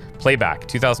 no. Playback,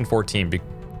 2014,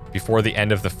 before the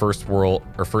end of the first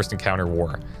encounter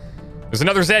war. There's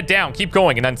another Zed down. Keep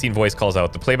going. An unseen voice calls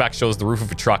out. The playback shows the roof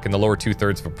of a truck and the lower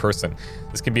 2/3 of a person.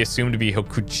 This can be assumed to be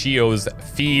Hokuchio's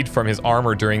feed from his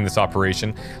armor during this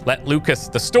operation. Let Lucas,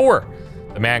 the store.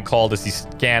 The man called as he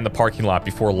scanned the parking lot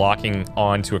before locking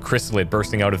on to a chrysalid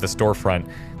bursting out of the storefront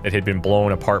that had been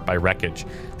blown apart by wreckage.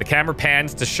 The camera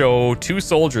pans to show 2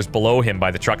 soldiers below him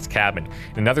by the truck's cabin,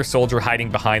 and another soldier hiding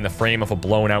behind the frame of a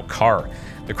blown-out car.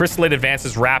 The chrysalid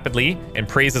advances rapidly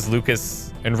and raises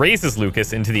Lucas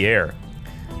into the air.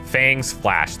 Fangs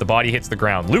flash. The body hits the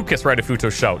ground. Lucas,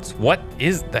 Raidofuto shouts. What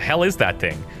the hell is that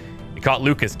thing? It caught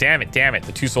Lucas. Damn it, damn it.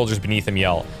 The 2 soldiers beneath him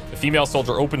yell. The female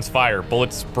soldier opens fire,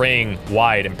 bullets spraying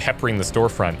wide and peppering the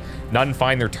storefront. None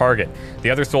find their target. The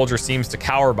other soldier seems to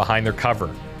cower behind their cover.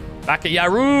 Back at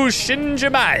Yaru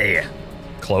Shinjibai.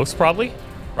 Close, probably?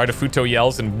 Raidofuto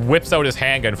yells and whips out his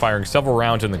handgun, firing several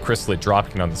rounds in the chrysalid,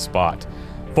 dropping it on the spot.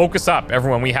 Focus up,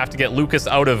 everyone. We have to get Lucas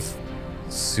out of...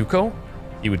 Suko?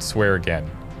 He would swear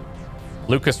again.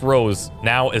 Lucas rose,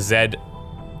 now a Zed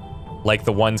like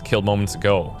the ones killed moments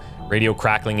ago. Radio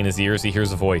crackling in his ears, he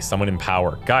hears a voice, someone in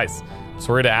power. Guys,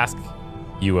 sorry to ask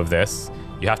you of this.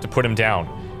 You have to put him down.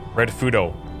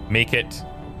 Raidofuto, make it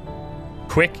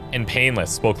quick and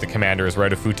painless, spoke the commander as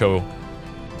Raidofuto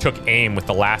took aim with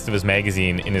the last of his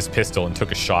magazine in his pistol and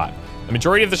took a shot. The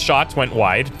majority of the shots went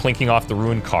wide, plinking off the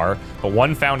ruined car, but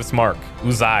one found its mark.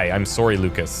 Uzai, I'm sorry,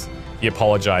 Lucas. He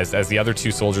apologized as the other 2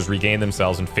 soldiers regained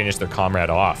themselves and finished their comrade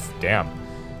off. Damn.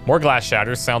 More glass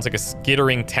shatters. Sounds like a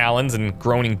skittering talons and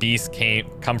groaning beasts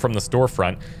come from the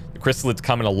storefront. The chrysalids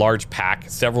come in a large pack.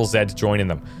 Several Zeds join in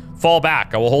them. Fall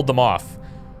back. I will hold them off.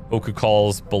 Oku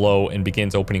calls below and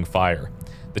begins opening fire.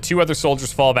 The 2 other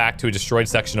soldiers fall back to a destroyed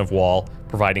section of wall,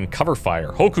 providing cover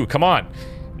fire. Hoku, come on.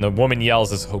 And the woman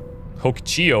yells as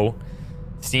Hokuchio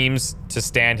seems to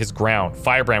stand his ground.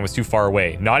 Firebrand was too far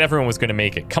away. Not everyone was going to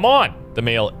make it. Come on, the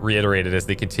male reiterated as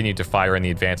they continued to fire on the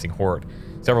advancing horde.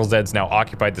 Several Zeds now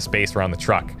occupied the space around the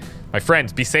truck. My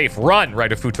friends, be safe. Run,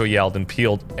 Raidofuto yelled and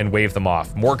peeled and waved them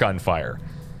off. More gunfire.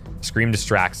 Scream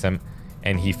distracts him,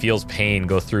 and he feels pain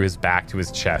go through his back to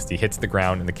his chest. He hits the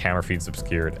ground and the camera feed's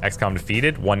obscured. XCOM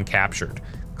defeated, 1 captured.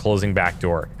 Closing back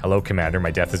door. Hello, Commander. My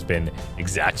death has been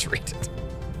exaggerated.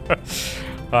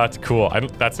 That's cool.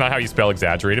 That's not how you spell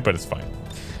exaggerated, but it's fine.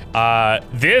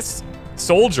 This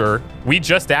soldier, we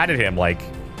just added him like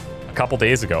a couple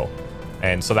days ago.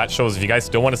 And so that shows if you guys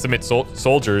still want to submit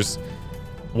soldiers,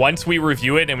 once we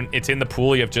review it and it's in the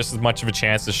pool, you have just as much of a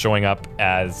chance of showing up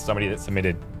as somebody that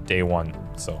submitted day one.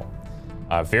 So,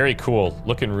 very cool.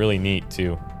 Looking really neat,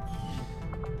 too.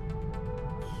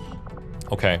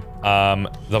 Okay.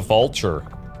 The Vulture.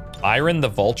 Byron the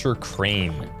Vulture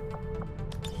Crane.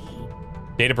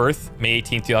 Date of birth, May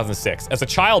 18th, 2006. As a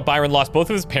child, Byron lost both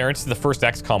of his parents to the first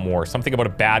XCOM war. Something about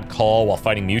a bad call while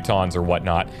fighting mutons or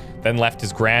whatnot. Then left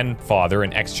his grandfather,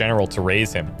 an ex-general, to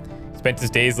raise him. Spent his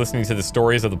days listening to the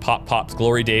stories of the Pop Pop's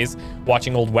glory days,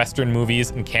 watching old Western movies,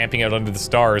 and camping out under the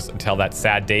stars until that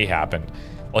sad day happened.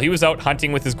 While he was out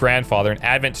hunting with his grandfather, an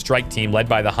Advent strike team led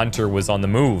by the Hunter was on the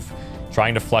move,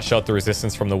 trying to flush out the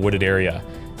resistance from the wooded area.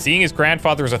 Seeing his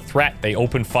grandfather as a threat, they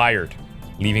opened fired,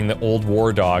 leaving the old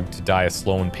war dog to die a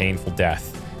slow and painful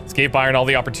death. This gave Byron all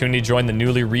the opportunity to join the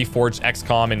newly reforged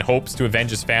XCOM in hopes to avenge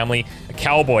his family. A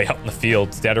cowboy out in the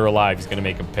fields, dead or alive, he's gonna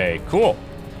make him pay. Cool.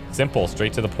 Simple,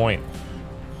 straight to the point.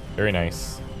 Very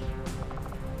nice.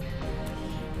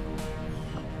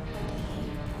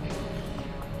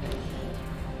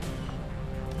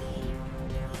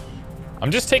 I'm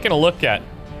just taking a look at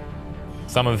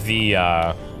some of the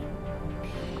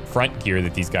front gear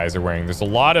that these guys are wearing. There's a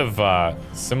lot of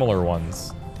similar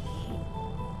ones,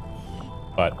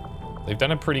 but they've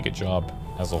done a pretty good job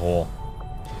as a whole.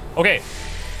 Okay,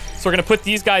 so we're gonna put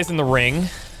these guys in the ring,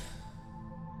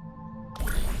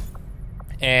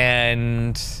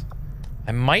 and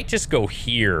I might just go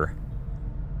here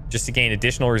just to gain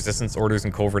additional resistance orders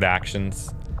and covert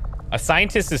actions. A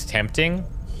scientist is tempting.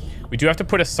 We do have to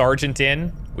put a sergeant in,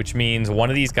 which means one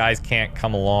of these guys can't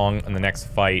come along in the next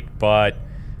fight, but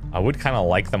I would kind of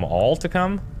like them all to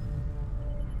come.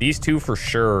 These two for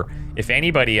sure. If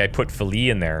anybody, I put Philly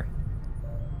in there.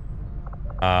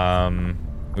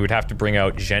 We would have to bring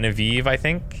out Genevieve, I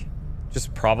think.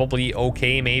 Just probably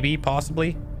okay, maybe,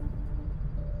 possibly.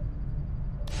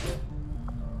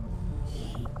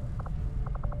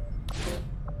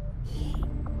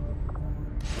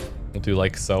 We'll do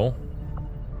like so.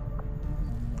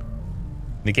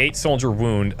 Negate soldier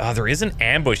wound. There is an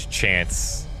ambush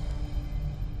chance.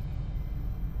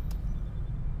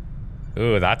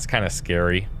 Ooh, that's kind of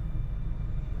scary.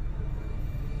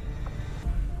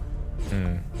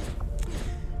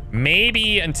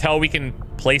 Maybe until we can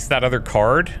place that other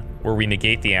card where we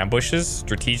negate the ambushes.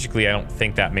 Strategically, I don't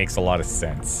think that makes a lot of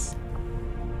sense.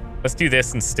 Let's do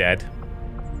this instead.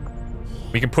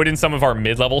 We can put in some of our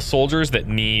mid-level soldiers that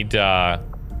need a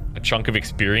chunk of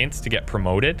experience to get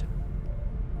promoted.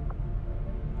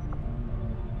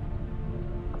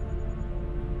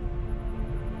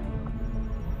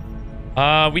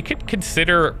 We could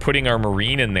consider putting our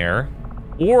Marine in there.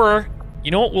 Or,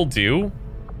 you know what we'll do?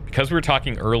 Because we were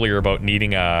talking earlier about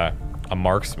needing a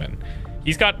marksman.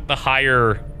 He's got the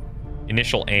higher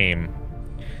initial aim.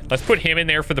 Let's put him in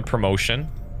there for the promotion.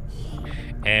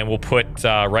 And we'll put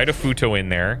Raidofuto in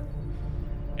there.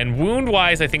 And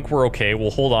wound-wise, I think we're okay.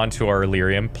 We'll hold on to our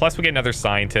Illyrium. Plus, we get another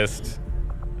scientist.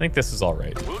 I think this is all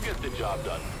right. We'll get the job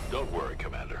done. Don't worry,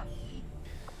 Commander.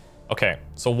 Okay,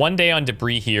 so 1 day on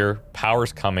debris here.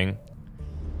 Power's coming.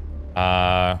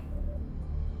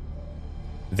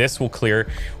 This will clear.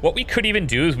 What we could even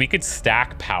do is we could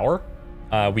stack power.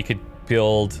 We could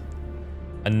build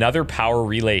another power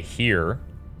relay here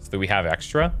so that we have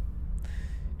extra.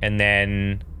 And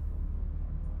then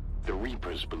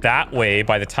that way,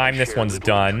 by the time this one's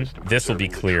done, this will be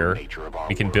clear.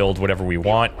 We can build whatever we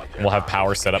want, and we'll have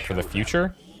power set up for the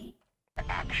future.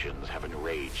 Actions have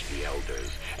enraged the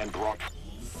elders and brought...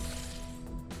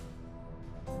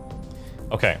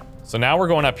 Okay, so now we're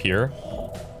going up here.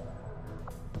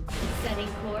 Setting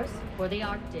course for the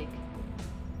Arctic.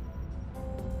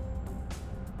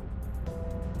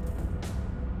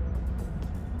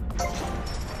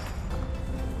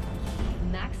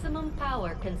 Maximum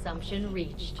power consumption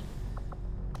reached.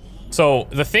 So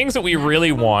the things that we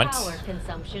really want,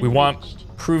 we want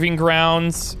proving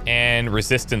grounds and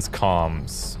resistance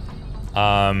comms.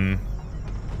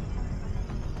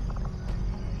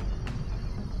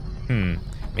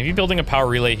 Maybe building a power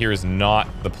relay here is not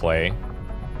the play.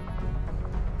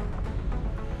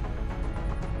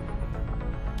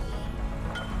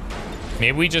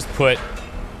 Maybe we just put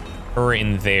her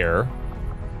in there.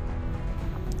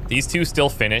 These two still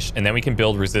finish, and then we can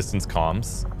build resistance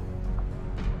comms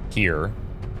here.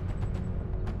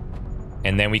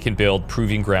 And then we can build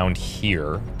proving ground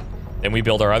here. Then we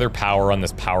build our other power on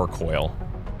this power coil.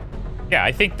 Yeah,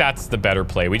 I think that's the better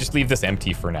play. We just leave this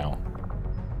empty for now.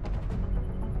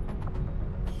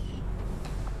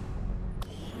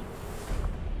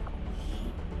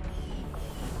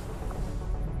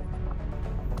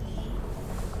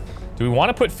 Do we want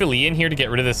to put Philly in here to get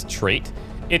rid of this trait?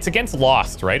 It's against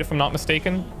Lost, right? If I'm not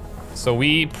mistaken. So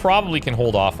we probably can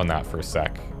hold off on that for a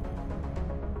sec.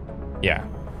 Yeah.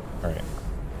 All right.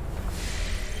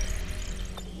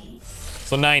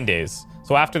 So 9 days.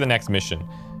 So after the next mission.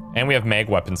 And we have mag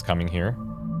weapons coming here.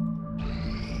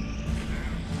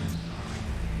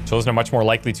 Chosen are much more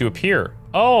likely to appear.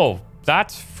 Oh,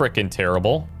 that's freaking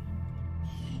terrible.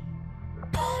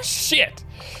 Shit.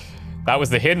 That was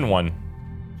the hidden one.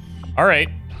 All right.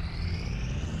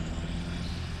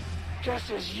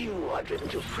 Just as you are driven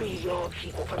to free your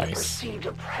people from the perceived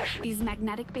oppression. These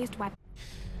magnetic-based weapons.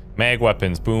 Mag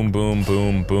weapons. Boom, boom,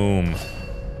 boom, boom.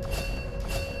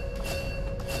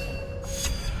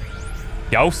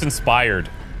 Gauss inspired.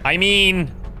 I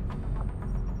mean,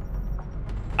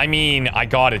 I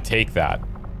gotta take that.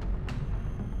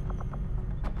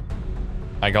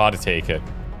 I gotta take it.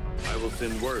 I will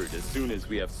send word as soon as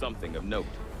we have something of note.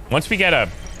 Once we get a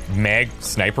mag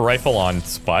sniper rifle on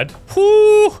Spud.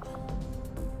 Whoo!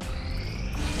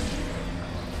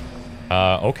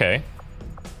 Okay.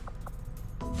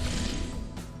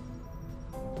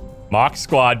 Mock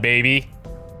squad, baby.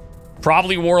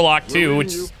 Probably Warlock too,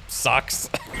 which sucks.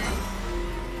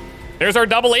 There's our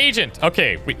double agent.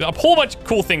 Okay, a whole bunch of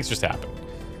cool things just happened.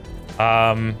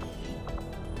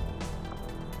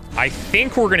 I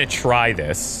think we're gonna try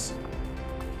this.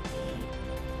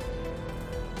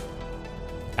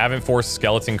 Haven't forced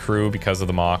skeleton crew because of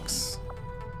the mocks.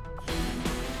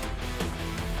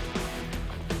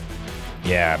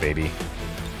 Yeah, baby.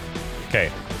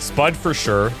 Okay, Spud for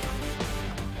sure.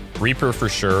 Reaper for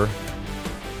sure.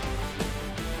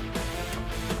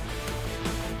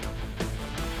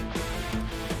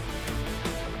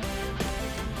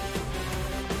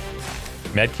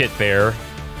 Medkit there.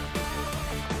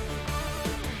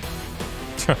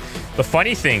 The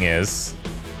funny thing is...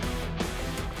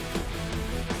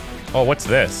 Oh, what's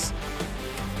this?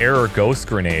 Error ghost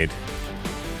grenade.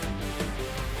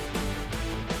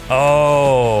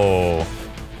 Oh.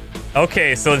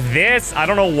 Okay, so this... I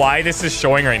don't know why this is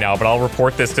showing right now, but I'll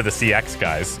report this to the CX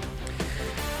guys.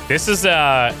 This is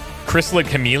a chrysalid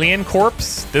chameleon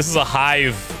corpse. This is a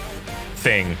hive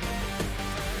thing.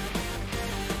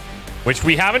 Which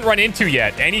we haven't run into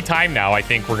yet. Anytime now, I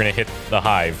think we're going to hit the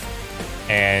hive.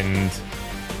 And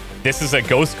this is a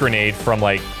ghost grenade from,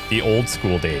 like, the old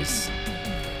school days.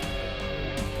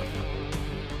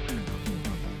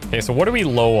 Okay, so what are we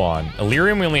low on?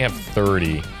 Illyrium, we only have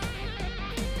 30.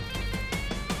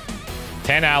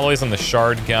 10 alloys on the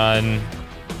shard gun.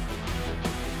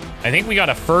 I think we got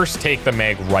to first take the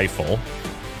mag rifle.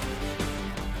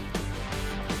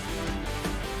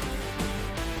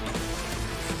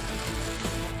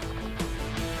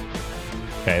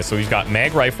 Okay, so we've got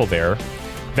mag rifle there.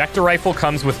 Vector rifle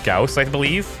comes with Gauss, I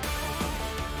believe.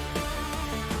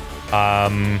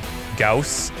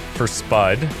 Gauss for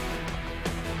Spud.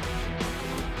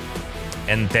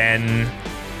 And then...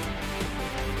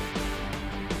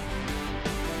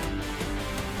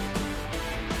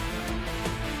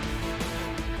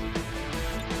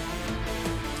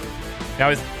 Now,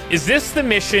 is this the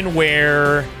mission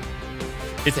where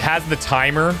it has the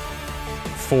timer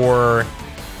for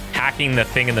hacking the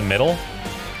thing in the middle?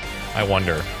 I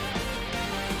wonder.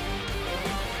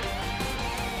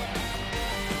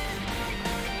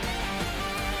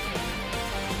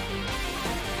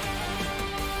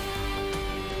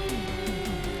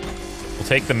 We'll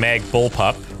take the mag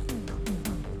bullpup.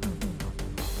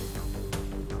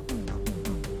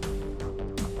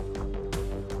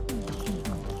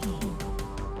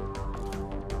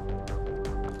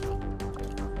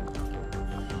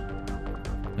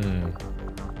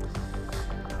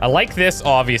 I like this,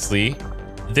 obviously.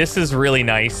 This is really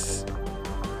nice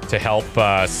to help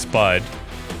Spud.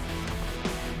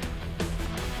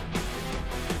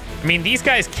 I mean, these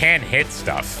guys can hit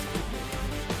stuff.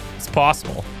 It's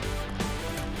possible.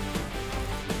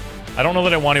 I don't know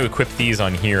that I want to equip these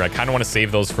on here. I kind of want to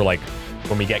save those for, like,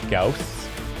 when we get Gauss.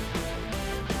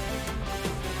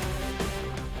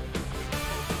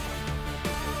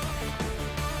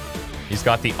 He's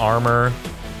got the armor.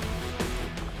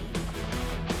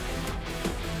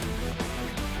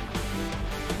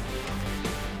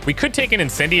 We could take an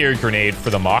incendiary grenade for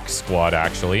the mock squad,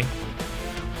 actually.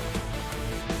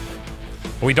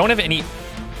 But we don't have any...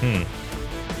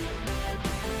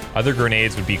 Other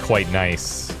grenades would be quite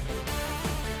nice.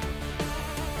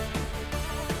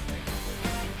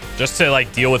 Just to,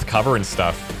 like, deal with cover and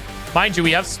stuff. Mind you,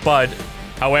 we have Spud.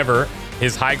 However,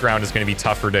 his high ground is going to be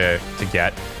tougher to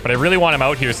get. But I really want him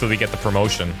out here so we get the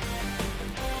promotion.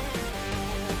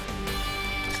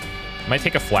 Might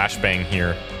take a flashbang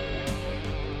here.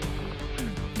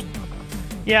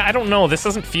 Yeah, I don't know. This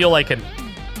doesn't feel like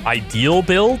Ideal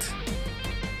build?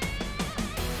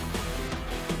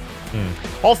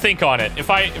 I'll think on it. If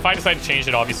I decide to change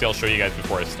it, obviously I'll show you guys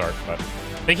before I start. But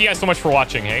thank you guys so much for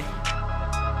watching, hey?